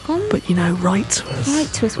onelifeleft.com. But, write to us.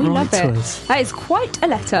 Write to us, we love Write it. to us. That is quite a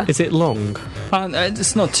letter. Is it long?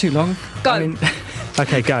 It's not too long. Go. I mean,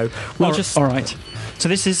 Okay, go. We'll all just... all right. So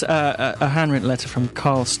this is a handwritten letter from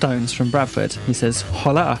Carl Stones from Bradford. He says,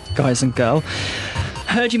 "Hola, guys and girl.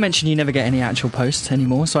 Heard you mention you never get any actual posts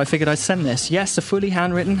anymore, so I figured I'd send this. Yes, a fully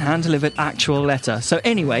handwritten, hand-delivered actual letter. So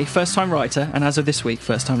anyway, first-time writer, and as of this week,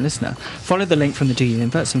 first-time listener. Followed the link from the Do You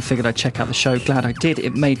Inverts and figured I'd check out the show. Glad I did.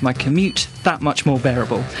 It made my commute that much more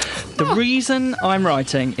bearable. The reason I'm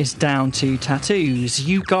writing is down to tattoos.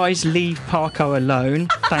 You guys leave Parko alone.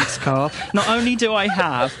 Thanks, Carl. Not only do I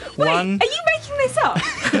have one... Are you making this up?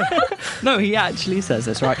 No, he actually says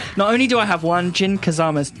this, right? Not only do I have one Jin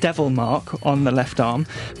Kazama's devil mark on the left arm,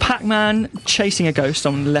 Pac-Man chasing a ghost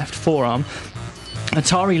on the left forearm,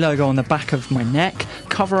 Atari logo on the back of my neck,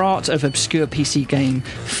 cover art of obscure PC game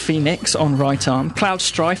Phoenix on right arm, Cloud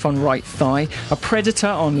Strife on right thigh, a Predator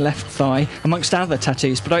on left thigh, amongst other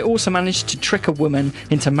tattoos. But I also managed to trick a woman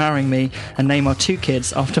into marrying me and name our 2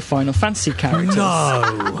 kids after Final Fantasy characters. No!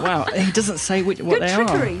 Wow, he doesn't say what Good they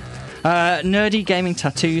trickery. are. Nerdy gaming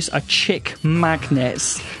tattoos are chick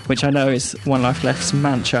magnets, which I know is One Life Left's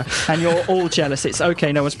mantra, and you're all jealous. It's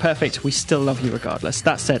okay, no one's perfect, we still love you regardless.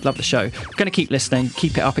 That said, love the show, gonna keep listening,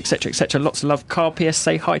 keep it up, etc, etc. Lots of love. Carl Pierce,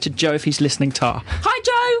 say hi to Joe if he's listening. Tar. Hi,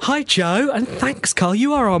 Joe. Hi, Joe, and thanks, Carl.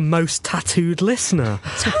 You are our most tattooed listener.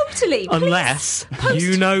 Totally. Unless post-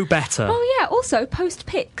 you know better. Oh yeah. Also, post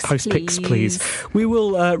pics. Post pics, please. We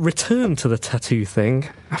will return to the tattoo thing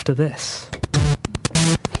after this.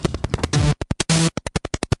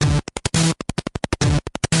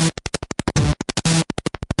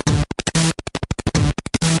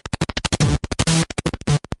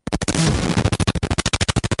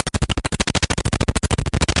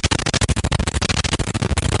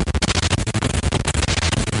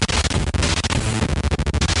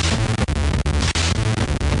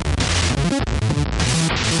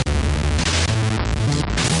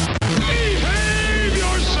 Behave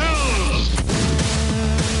yourselves!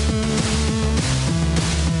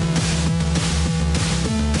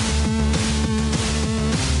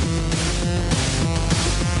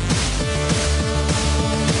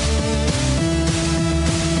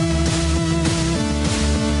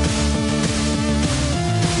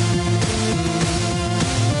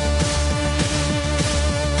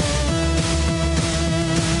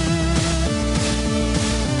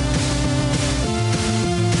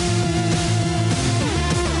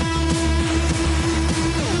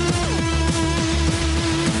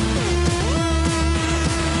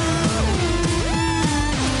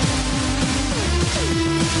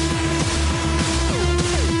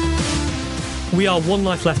 We are One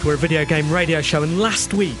Life Left, we're a video game radio show, and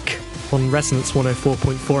last week on Resonance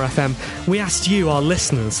 104.4 FM, we asked you, our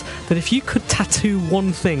listeners, that if you could tattoo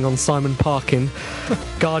one thing on Simon Parkin,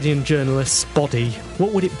 Guardian journalist's body,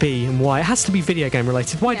 what would it be and why? It has to be video game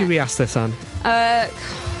related. Why did we ask this, Anne?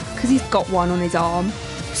 Because he's got one on his arm.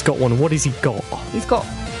 He's got one. What has he got? He's got.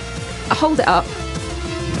 I'll hold it up.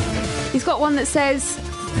 He's got one that says,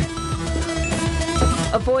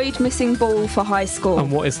 "Avoid missing ball for high score."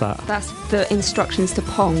 And what is that? That's the instructions to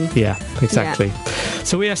Pong. Yeah, exactly.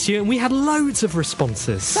 So we asked you, and we had loads of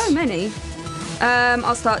responses. So many.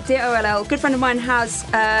 I'll start. Dear OLL, good friend of mine has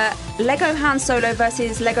Lego Han Solo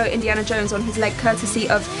versus Lego Indiana Jones on his leg, courtesy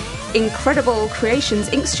of Incredible Creations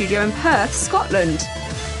Ink Studio in Perth, Scotland.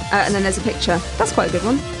 And then there's a picture. That's quite a good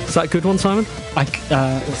one. Is that a good one, Simon?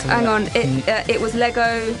 Hang on. It was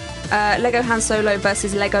Lego Han Solo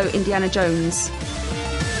versus Lego Indiana Jones.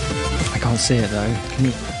 I can't see it though. Can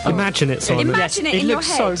you Imagine it, Simon. Imagine it in it your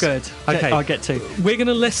looks head. so good. Okay. I'll get to. We're going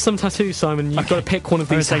to list some tattoos, Simon. You've got to pick one of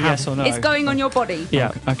these to Say have. yes or no. It's going on your body.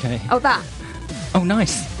 Yeah. Okay. Oh, that. Oh,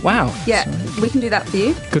 nice. Wow. Yeah, we can do that for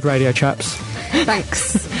you. Good radio, chaps.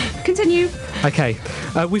 Thanks. Continue. Okay.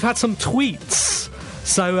 We've had some tweets.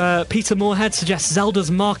 So, Peter Moorhead suggests Zelda's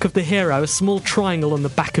Mark of the Hero, a small triangle on the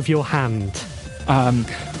back of your hand.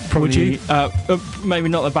 Probably, Would you? Maybe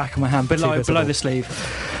not the back of my hand, below visible. the sleeve.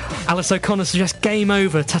 Alice O'Connor suggests Game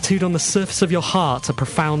Over, tattooed on the surface of your heart, a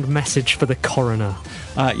profound message for the coroner.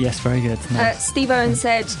 Yes, very good. Nice. Steve Owen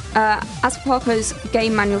said, as for Parko's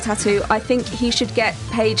game manual tattoo, I think he should get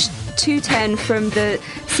page 210 from the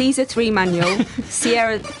Caesar 3 manual,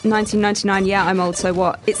 Sierra 1999, yeah, I'm old, so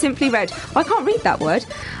what? It simply read, I can't read that word,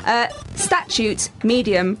 statute,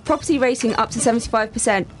 medium, property rating up to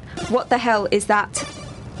 75%. What the hell is that?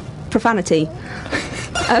 Profanity.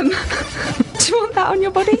 Do you want that on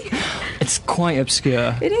your body? It's quite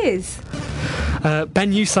obscure. It is.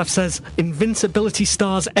 Ben Youssef says, invincibility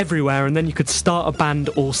stars everywhere, and then you could start a band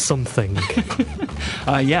or something.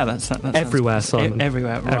 Yeah, that's Everywhere, Simon.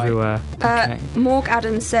 Everywhere, right. Everywhere. Okay. Morg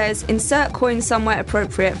Adams says, insert coin somewhere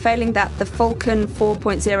appropriate, failing that the Falcon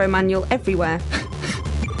 4.0 manual everywhere.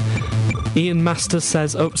 Ian Masters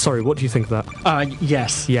says, oh, sorry, what do you think of that?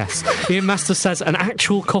 Yes. Yes. Ian Masters says, an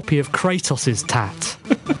actual copy of Kratos' tat.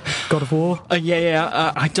 God of War?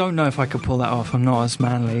 Yeah. I don't know if I could pull that off. I'm not as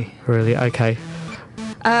manly. Really? Okay.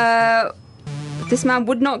 This man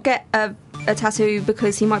would not get a tattoo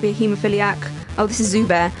because he might be a haemophiliac. Oh, this is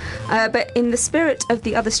Zubair. But in the spirit of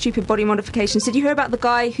the other stupid body modifications, did you hear about the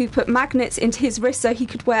guy who put magnets into his wrist so he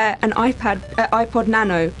could wear an iPod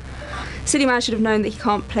Nano? Silly man should have known that he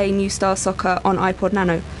can't play New Star Soccer on iPod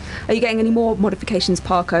Nano. Are you getting any more modifications,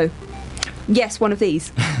 Parko? Yes, one of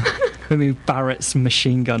these. Maybe Barrett's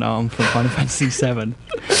machine gun arm from Final Fantasy VII.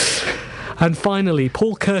 And finally,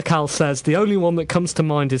 Paul Kirkall says, the only one that comes to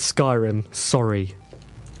mind is Skyrim. Sorry.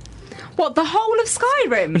 What, the whole of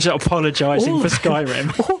Skyrim? I'm just apologising for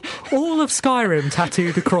Skyrim. all of Skyrim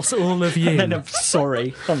tattooed across all of you. And then I'm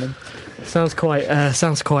sorry. Sounds quite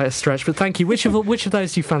a stretch, but thank you. Which of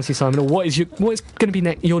those do you fancy, Simon? Or what is going to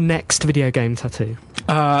be your next video game tattoo?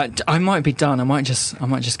 I might be done. I might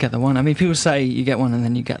just get the one. I mean, people say you get one and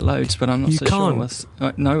then you get loads, but I'm not so sure.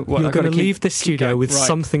 No, you're going to leave the studio with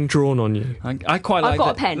something drawn on you. I quite like. I've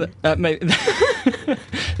got a pen. Maybe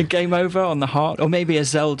a Game Over on the heart, or maybe a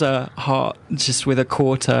Zelda heart just with a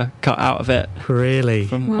quarter cut out of it. Really?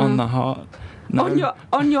 On the heart. No.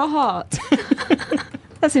 On your heart.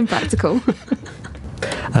 That's impractical.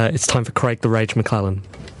 It's time for Craig the Rage McClellan.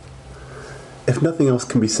 If nothing else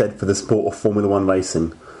can be said for the sport of Formula One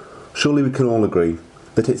racing, surely we can all agree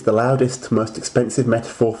that it's the loudest, most expensive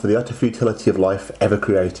metaphor for the utter futility of life ever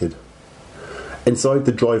created. Inside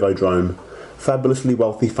the Drivodrome, fabulously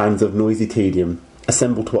wealthy fans of noisy tedium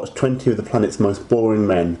assemble to watch 20 of the planet's most boring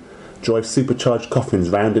men drive supercharged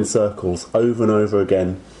coffins round in circles over and over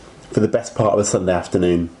again for the best part of a Sunday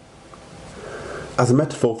afternoon. As a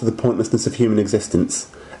metaphor for the pointlessness of human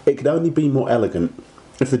existence, it could only be more elegant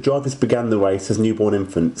if the drivers began the race as newborn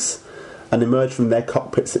infants and emerged from their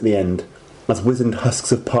cockpits at the end as wizened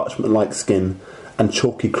husks of parchment-like skin and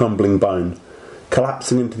chalky crumbling bone,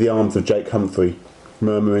 collapsing into the arms of Jake Humphrey,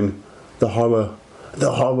 murmuring, "The horror,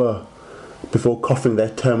 the horror," before coughing their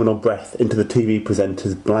terminal breath into the TV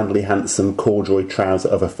presenter's blandly handsome corduroy trouser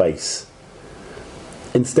of a face.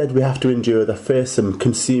 Instead, we have to endure the fearsome,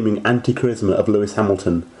 consuming anti-charisma of Lewis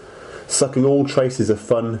Hamilton, sucking all traces of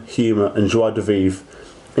fun, humour and joie de vivre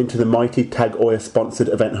into the mighty Tag Heuer-sponsored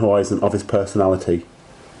event horizon of his personality.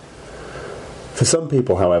 For some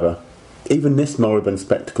people, however, even this moribund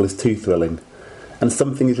spectacle is too thrilling, and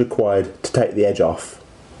something is required to take the edge off.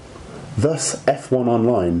 Thus, F1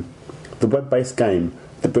 Online, the web-based game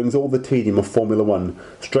that brings all the tedium of Formula One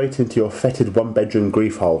straight into your fetid one-bedroom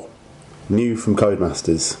grief hole. New from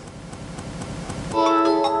Codemasters.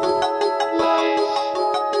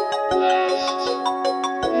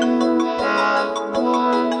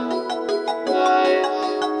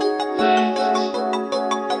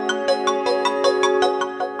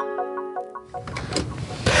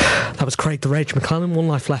 That was Craig the Rage McClellan, One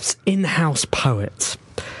Life Left's in-house poet.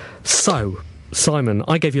 So, Simon,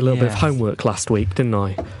 I gave you a little bit of homework last week, didn't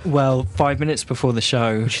I? Well, 5 minutes before the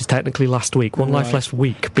show. Which is technically last week. One Life Left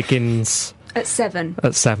week begins... At 7.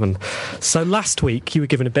 At 7. So last week you were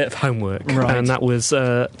given a bit of homework. Right. And that was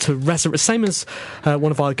to resurrect... Same as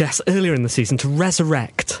one of our guests earlier in the season, to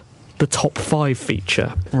resurrect the top 5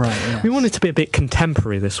 feature. Right, yes. We wanted to be a bit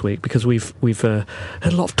contemporary this week because we've had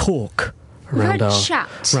a lot of talk around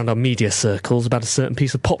our media circles about a certain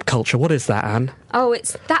piece of pop culture. What is that, Anne? Oh,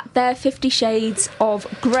 it's that there 50 Shades of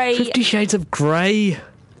Grey. 50 Shades of Grey.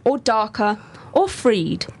 Or Darker. Or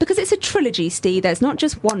Freed. Because it's a trilogy, Steve. There's not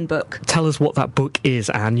just one book. Tell us what that book is,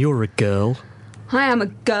 Anne. You're a girl. I am a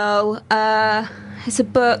girl. It's a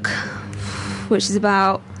book which is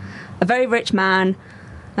about a very rich man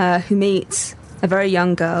who meets a very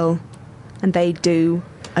young girl, and they do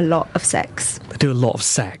a lot of sex. They do a lot of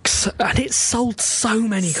sex. And it's sold so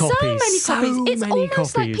many copies. It's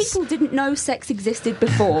almost like people didn't know sex existed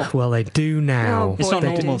before. Well, they do now. Oh, it's not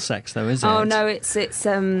normal sex, though, is it? Oh, no, it's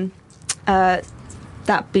that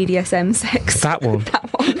BDSM sex. That one.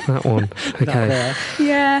 That one. Okay.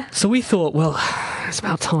 Yeah. So we thought, well, it's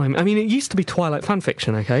about time. I mean, it used to be Twilight fan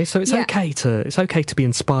fiction, okay? So it's okay to be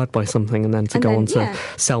inspired by something and then to go on to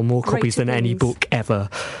sell more copies than any book ever.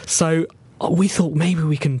 So we thought maybe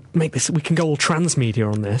we can make this. We can go all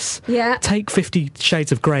transmedia on this. Yeah. Take 50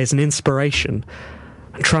 Shades of Grey as an inspiration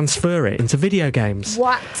and transfer it into video games.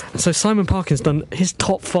 What? So Simon Parkin's done his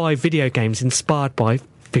top 5 video games inspired by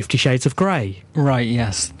 50 Shades of Grey. Right,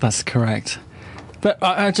 yes, that's correct. But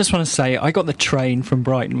I just want to say, I got the train from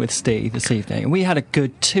Brighton with Steve this evening, and we had a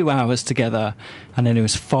good 2 hours together, and then it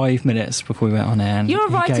was 5 minutes before we went on air. You're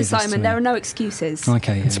a writer, Simon. There are no excuses.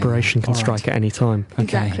 Okay. Yeah, inspiration can strike at any time. Okay.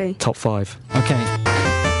 Exactly. Top 5. Okay.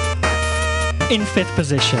 In 5th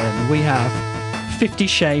position, we have 50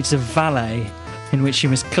 Shades of Valet, in which you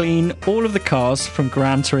must clean all of the cars from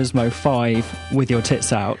Gran Turismo 5 with your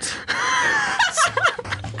tits out.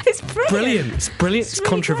 It's brilliant. It's brilliant. It's really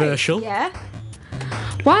controversial. Great. Yeah.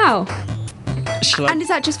 Wow. And is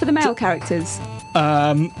that just for the male characters?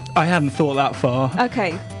 I hadn't thought that far.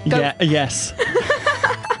 Okay. Go. Yeah. Yes.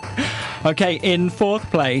 Okay. In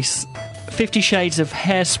 4th place, 50 Shades of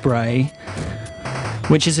Hairspray,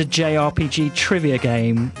 which is a JRPG trivia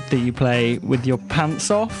game that you play with your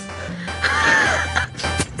pants off.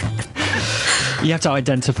 You have to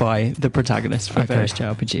identify the protagonist for various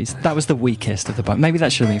JRPGs. That was the weakest of the bunch. Maybe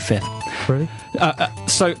that should have been fifth. Really?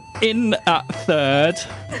 So in at third,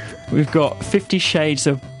 we've got 50 Shades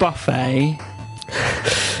of Buffet,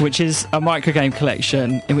 which is a microgame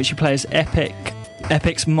collection in which you play as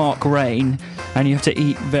Epic's Mark Rain, and you have to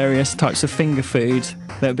eat various types of finger food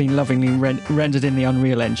that have been lovingly rendered in the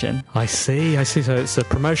Unreal Engine. I see. So it's a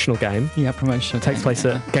promotional game. Yeah, promotional. It takes place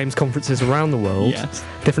at games conferences around the world. Yes.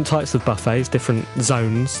 Different types of buffets, different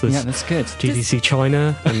zones. There's yeah, that's good. GDC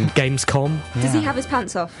China and Gamescom. Does he have his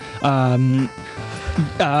pants off?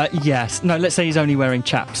 Yes. No, let's say he's only wearing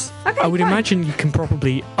chaps. Okay, I would fine. imagine you can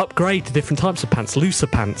probably upgrade to different types of pants, looser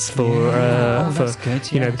pants for that's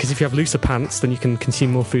good, you know, yes. because if you have looser pants, then you can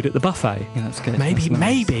consume more food at the buffet. Yeah, that's good. Maybe That's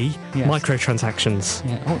nice. Yes. Microtransactions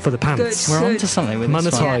Yeah. for the pants. Good. We're on to something with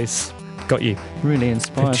this one. Monetize. Got you. Really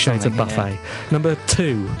inspired. 50 Shades of something Buffet. here. Number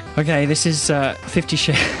 2. Okay, this is 50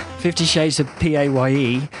 Shades of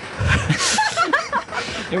PAYE,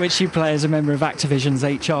 in which you play as a member of Activision's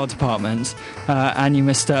HR department, and you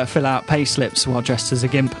must fill out pay slips while dressed as a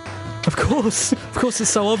gimp. Of course, it's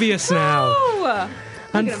so obvious now. Oh!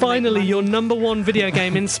 And gonna finally, make your number 1 video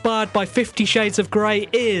game inspired by 50 Shades of Grey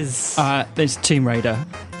is... There's Tomb Raider,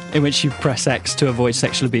 in which you press X to avoid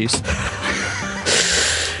sexual abuse.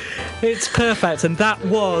 It's perfect, and that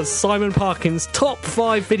was Simon Parkin's top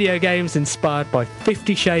 5 video games inspired by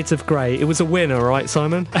 50 Shades of Grey. It was a winner, right,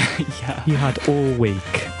 Simon? Yeah. You had all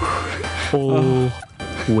week. All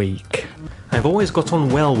week. I've always got on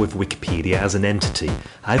well with Wikipedia as an entity.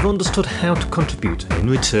 I've understood how to contribute. In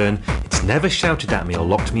return, it's never shouted at me or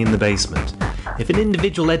locked me in the basement. If an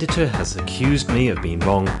individual editor has accused me of being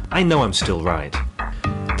wrong, I know I'm still right.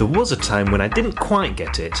 There was a time when I didn't quite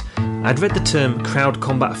get it. I'd read the term crowd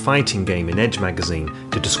combat fighting game in Edge magazine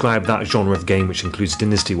to describe that genre of game which includes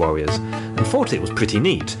Dynasty Warriors, and thought it was pretty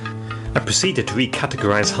neat. I proceeded to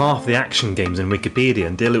recategorise half the action games in Wikipedia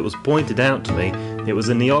until it was pointed out to me it was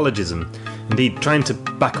a neologism. Indeed, trying to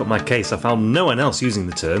back up my case, I found no one else using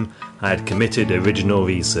the term. I had committed original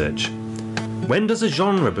research. When does a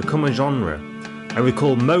genre become a genre? I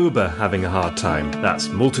recall MOBA having a hard time, that's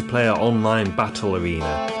Multiplayer Online Battle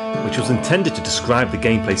Arena, which was intended to describe the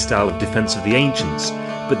gameplay style of Defense of the Ancients,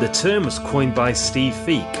 but the term was coined by Steve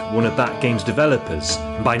Feek, one of that game's developers,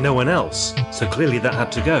 and by no one else, so clearly that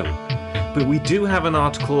had to go. But we do have an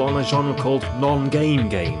article on a genre called non-game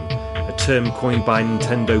game, a term coined by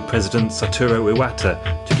Nintendo president Satoru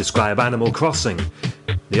Iwata to describe Animal Crossing.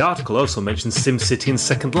 The article also mentions SimCity and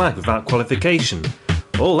Second Life without qualification.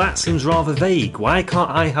 All that seems rather vague. Why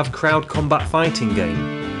can't I have crowd combat fighting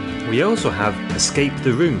game? We also have Escape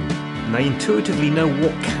the Room, and I intuitively know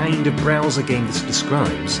what kind of browser game this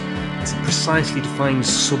describes. It's a precisely defined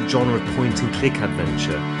subgenre of point-and-click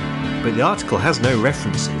adventure. But the article has no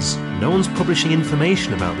references. No one's publishing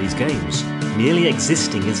information about these games. Merely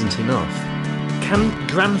existing isn't enough. Can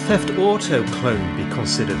Grand Theft Auto clone be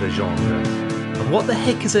considered a genre? And what the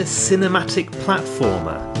heck is a cinematic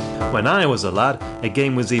platformer? When I was a lad, a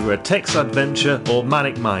game was either a text adventure or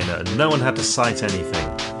Manic Miner, and no one had to cite anything.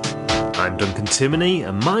 I'm Duncan Timoney,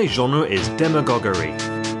 and my genre is demagoguery.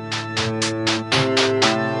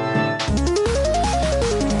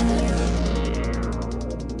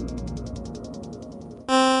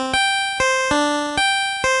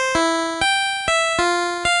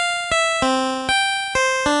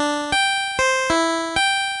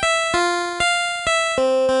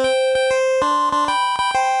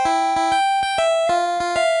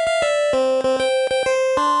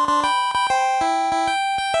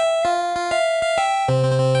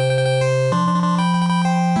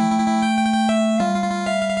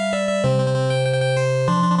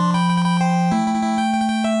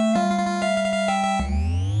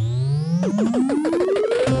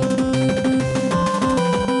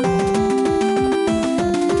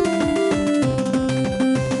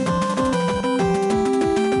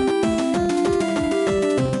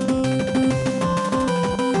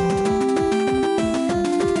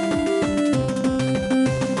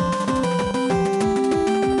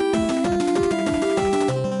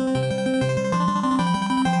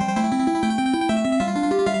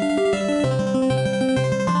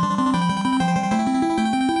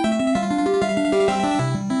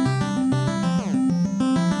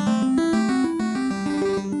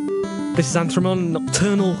 This is Anthramon,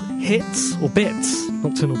 Nocturnal Hits, or Bits.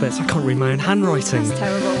 Nocturnal Bits, I can't read my own handwriting. That's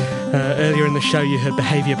terrible. Earlier in the show you heard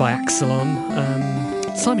Behaviour by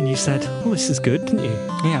Axelon. Simon, you said, oh, this is good, didn't you?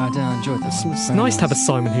 Yeah, I enjoyed this. It's nice to have a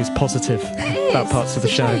Simon who's positive about parts of the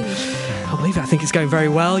show. I can't believe it, I think it's going very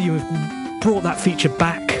well. You've brought that feature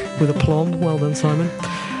back with aplomb. Well done, Simon.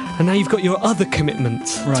 And now you've got your other commitment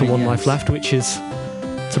to One Life Left, which is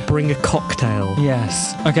to bring a cocktail.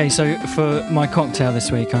 Yes. Okay, so for my cocktail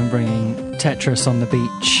this week, I'm bringing Tetris on the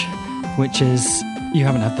Beach, which is... You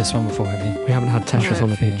haven't had this one before, have you? We haven't had Tetris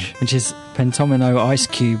on the Beach. Which is Pentomino ice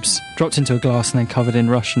cubes dropped into a glass and then covered in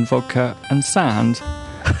Russian vodka and sand.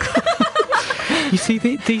 You see,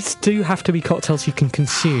 these do have to be cocktails you can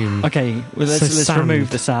consume. Okay, well, let's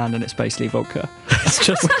remove the sand and it's basically vodka. It's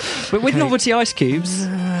just... But with novelty ice cubes...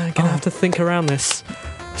 Gonna have to think around this.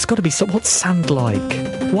 It's got to be... What's sand like?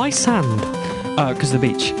 Why sand? Because of the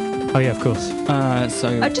beach. Oh, yeah, of course.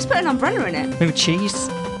 So... I'd just put an umbrella in it. Maybe cheese?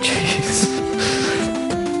 Cheese.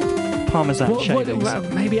 Parmesan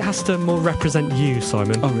shavings. Maybe it has to more represent you,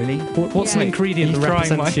 Simon. Oh, really? What's an ingredient that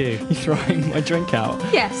represents you? You're throwing my drink out?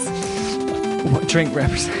 Yes. What drink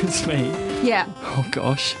represents me? Yeah. Oh,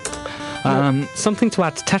 gosh. Something to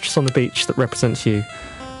add to Tetris on the Beach that represents you.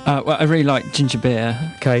 Well, I really like ginger beer.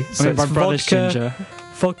 Okay, so my brother's ginger.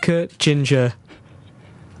 Vodka, ginger,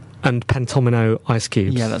 and Pentomino ice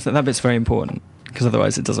cubes. Yeah, that bit's very important, because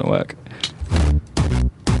otherwise it doesn't work.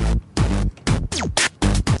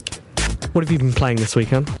 What have you been playing this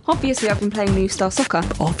weekend? Obviously, I've been playing New Star Soccer.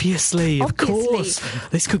 Obviously, of course.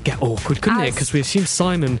 This could get awkward, couldn't it? Because we assume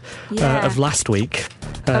Simon of last week,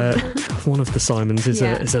 one of the Simons, is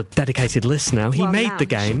a dedicated listener. He made the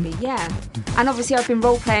game. Yeah. And obviously, I've been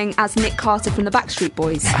role-playing as Nick Carter from the Backstreet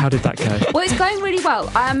Boys. How did that go? Well, it's going really well.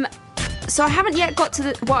 So I haven't yet got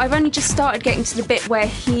to I've only just started getting to the bit where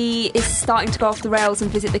he is starting to go off the rails and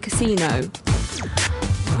visit the casino.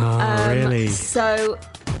 Oh, really? So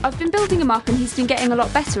I've been building him up and he's been getting a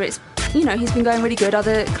lot better. He's been going really good.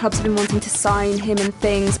 Other clubs have been wanting to sign him and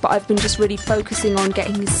things, but I've been just really focusing on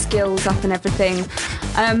getting his skills up and everything.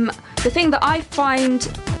 The thing that I find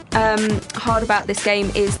hard about this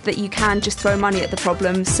game is that you can just throw money at the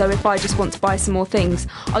problem. So if I just want to buy some more things,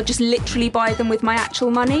 I'll just literally buy them with my actual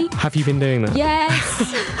money. Have you been doing that? Yes.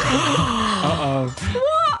 Uh-oh.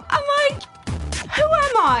 What am I... Who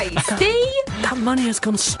am I? Steve? That money has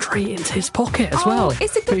gone straight into his pocket as well.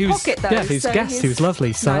 It's a good pocket though. Yeah, he was a guest, he was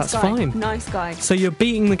lovely, so nice that's guy. fine. Nice guy. So you're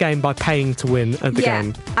beating the game by paying to win at the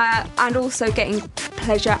game. And also getting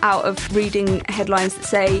pleasure out of reading headlines that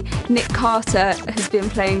say Nick Carter has been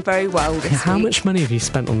playing very well this week. How much money have you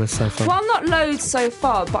spent on this so far? Well, not loads so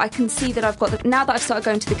far, but I can see that I've got now that I've started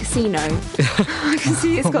going to the casino, I can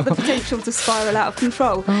see it's got the potential to spiral out of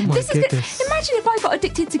control. Oh my goodness. Imagine if I got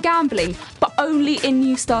addicted to gambling, but only in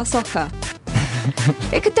New Star Soccer.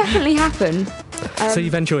 It could definitely happen. So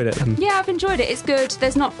you've enjoyed it then? Yeah, I've enjoyed it. It's good.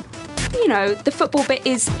 There's not, the football bit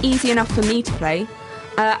is easy enough for me to play.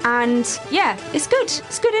 And yeah, it's good.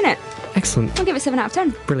 It's good, isn't it? Excellent. I'll give it 7 out of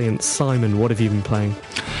 10. Brilliant. Simon, what have you been playing?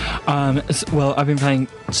 Well, I've been playing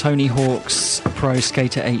Tony Hawk's Pro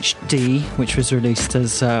Skater HD, which was released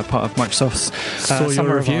as part of Microsoft's Saw your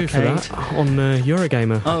Summer review of for that on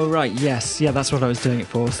Eurogamer. Oh right, yes, yeah, that's what I was doing it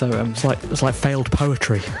for. So it's like failed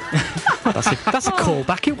poetry. That's a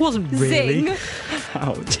callback. It wasn't really. Zing.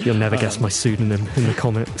 Ouch. You'll never guess my pseudonym in the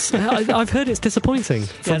comments. I've heard it's disappointing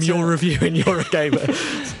from your review in Eurogamer.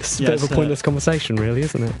 It's a bit of a pointless conversation, really,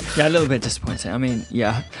 isn't it? Yeah, a little bit disappointing. I mean,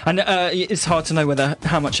 yeah, and it's hard to know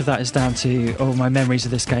how much of that is down to my memories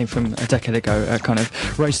of this game from a decade ago are kind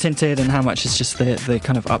of rose tinted, and how much is just the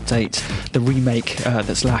kind of update, the remake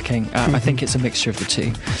that's lacking. I think it's a mixture of the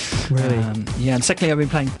two. Really? Yeah, and secondly, I've been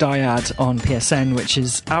playing Dyad on PSN, which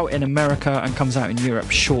is out in America and comes out in Europe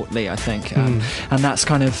shortly, I think. And that's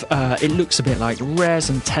kind of it looks a bit like Res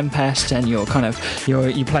and Tempest, and you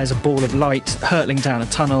play as a ball of light hurtling down a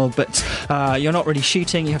tunnel, but you're not really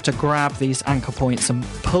shooting. You have to grab these anchor points and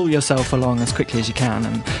pull yourself along as quickly as you can,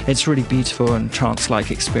 and it's really beautiful and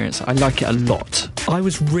trance-like experience. I like it a lot. I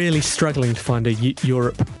was really struggling to find a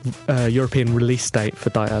European release date for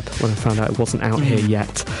Dyad when I found out it wasn't out here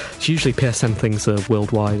yet. It's usually PSN things are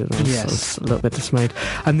worldwide, and I was a little bit dismayed.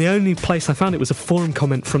 And the only place I found it was a forum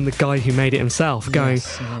comment from the guy who made it himself, going,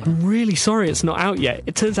 I'm really sorry it's not out yet.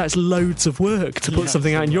 It turns out it's loads of work to put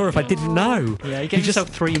something out in Europe. I didn't know. Yeah, he gave himself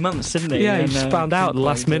 3 months, didn't he? Yeah, he just found out at the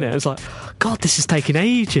last minute. It was like, God, this is taking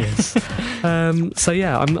ages. So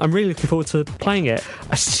yeah, I'm really looking forward to playing it,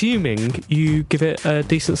 assuming you give it a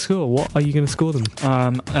decent score. What are you going to score them?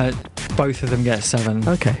 Both of them get 7.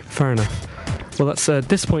 Okay, fair enough. Well, that's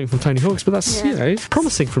disappointing from Tony Hawk's, but that's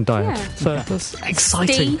promising from Dyad. Yeah. So that's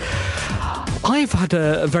exciting. I've had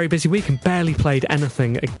a very busy week and barely played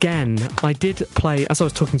anything again. I did play, as I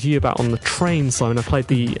was talking to you about on the train, Simon, I played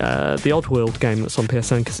the Oddworld game that's on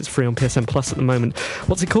PSN because it's free on PSN Plus at the moment.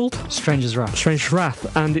 What's it called? Stranger's Wrath. Stranger's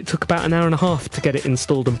Wrath. And it took about an hour and a half to get it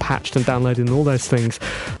installed and patched and downloaded and all those things.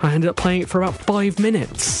 I ended up playing it for about 5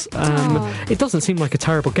 minutes. It doesn't seem like a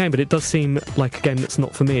terrible game, but it does seem like a game that's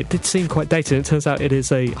not for me. It did seem quite dated. It turns out it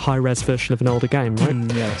is a high-res version of an older game, right?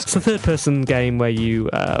 Yeah, it's a third-person game where you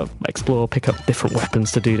explore, pick up different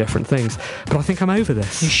weapons to do different things. But I think I'm over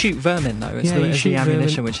this. You shoot vermin, though. It's the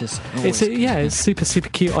ammunition, which is it's a super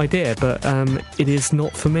cute idea, but it is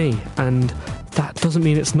not for me. And that doesn't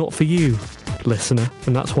mean it's not for you, listener.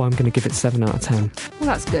 And that's why I'm going to give it 7 out of 10. Well,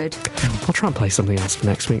 that's good. I'll try and play something else for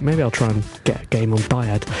next week. Maybe I'll try and get a game on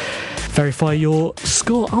Dyad. Verify your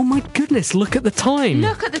score. Oh my goodness, look at the time.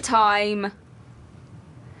 Look at the time.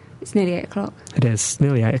 It's nearly 8 o'clock. It is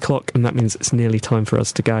nearly 8 o'clock, and that means it's nearly time for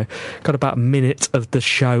us to go. Got about a minute of the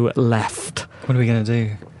show left. What are we going to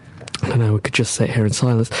do? I don't know, we could just sit here in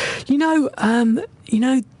silence. You know,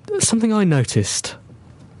 something I noticed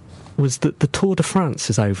was that the Tour de France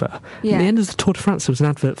is over. Yeah. At the end of the Tour de France, there was an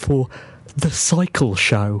advert for The Cycle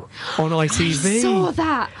Show on ITV. I saw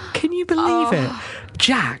that. Can you believe it?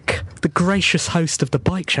 Jack, the gracious host of the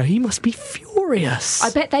bike show, he must be furious. I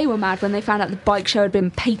bet they were mad when they found out the bike show had been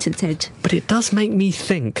patented. But it does make me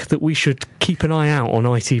think that we should keep an eye out on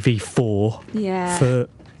ITV4 for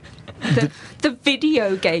the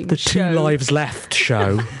video game the show. 2 Lives Left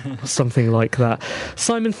show, something like that.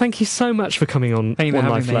 Simon, thank you so much for coming on One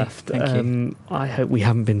Life Left. Thank you. I hope we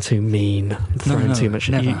haven't been too mean, throwing too much.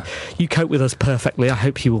 Never. You cope with us perfectly. I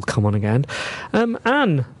hope you will come on again.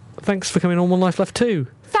 Anne, thanks for coming on One Life Left too.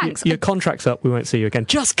 Thanks. Your contract's up. We won't see you again.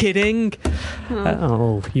 Just kidding. You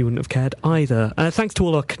wouldn't have cared either. Thanks to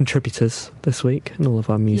all our contributors this week and all of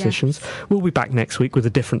our musicians. Yeah. We'll be back next week with a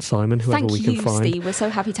different Simon, whoever we can find. Thank you, Steve. We're so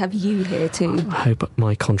happy to have you here too. I hope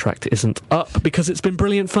my contract isn't up because it's been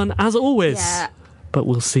brilliant fun as always. Yeah. But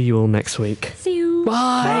we'll see you all next week. See you.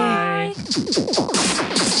 Bye. Bye.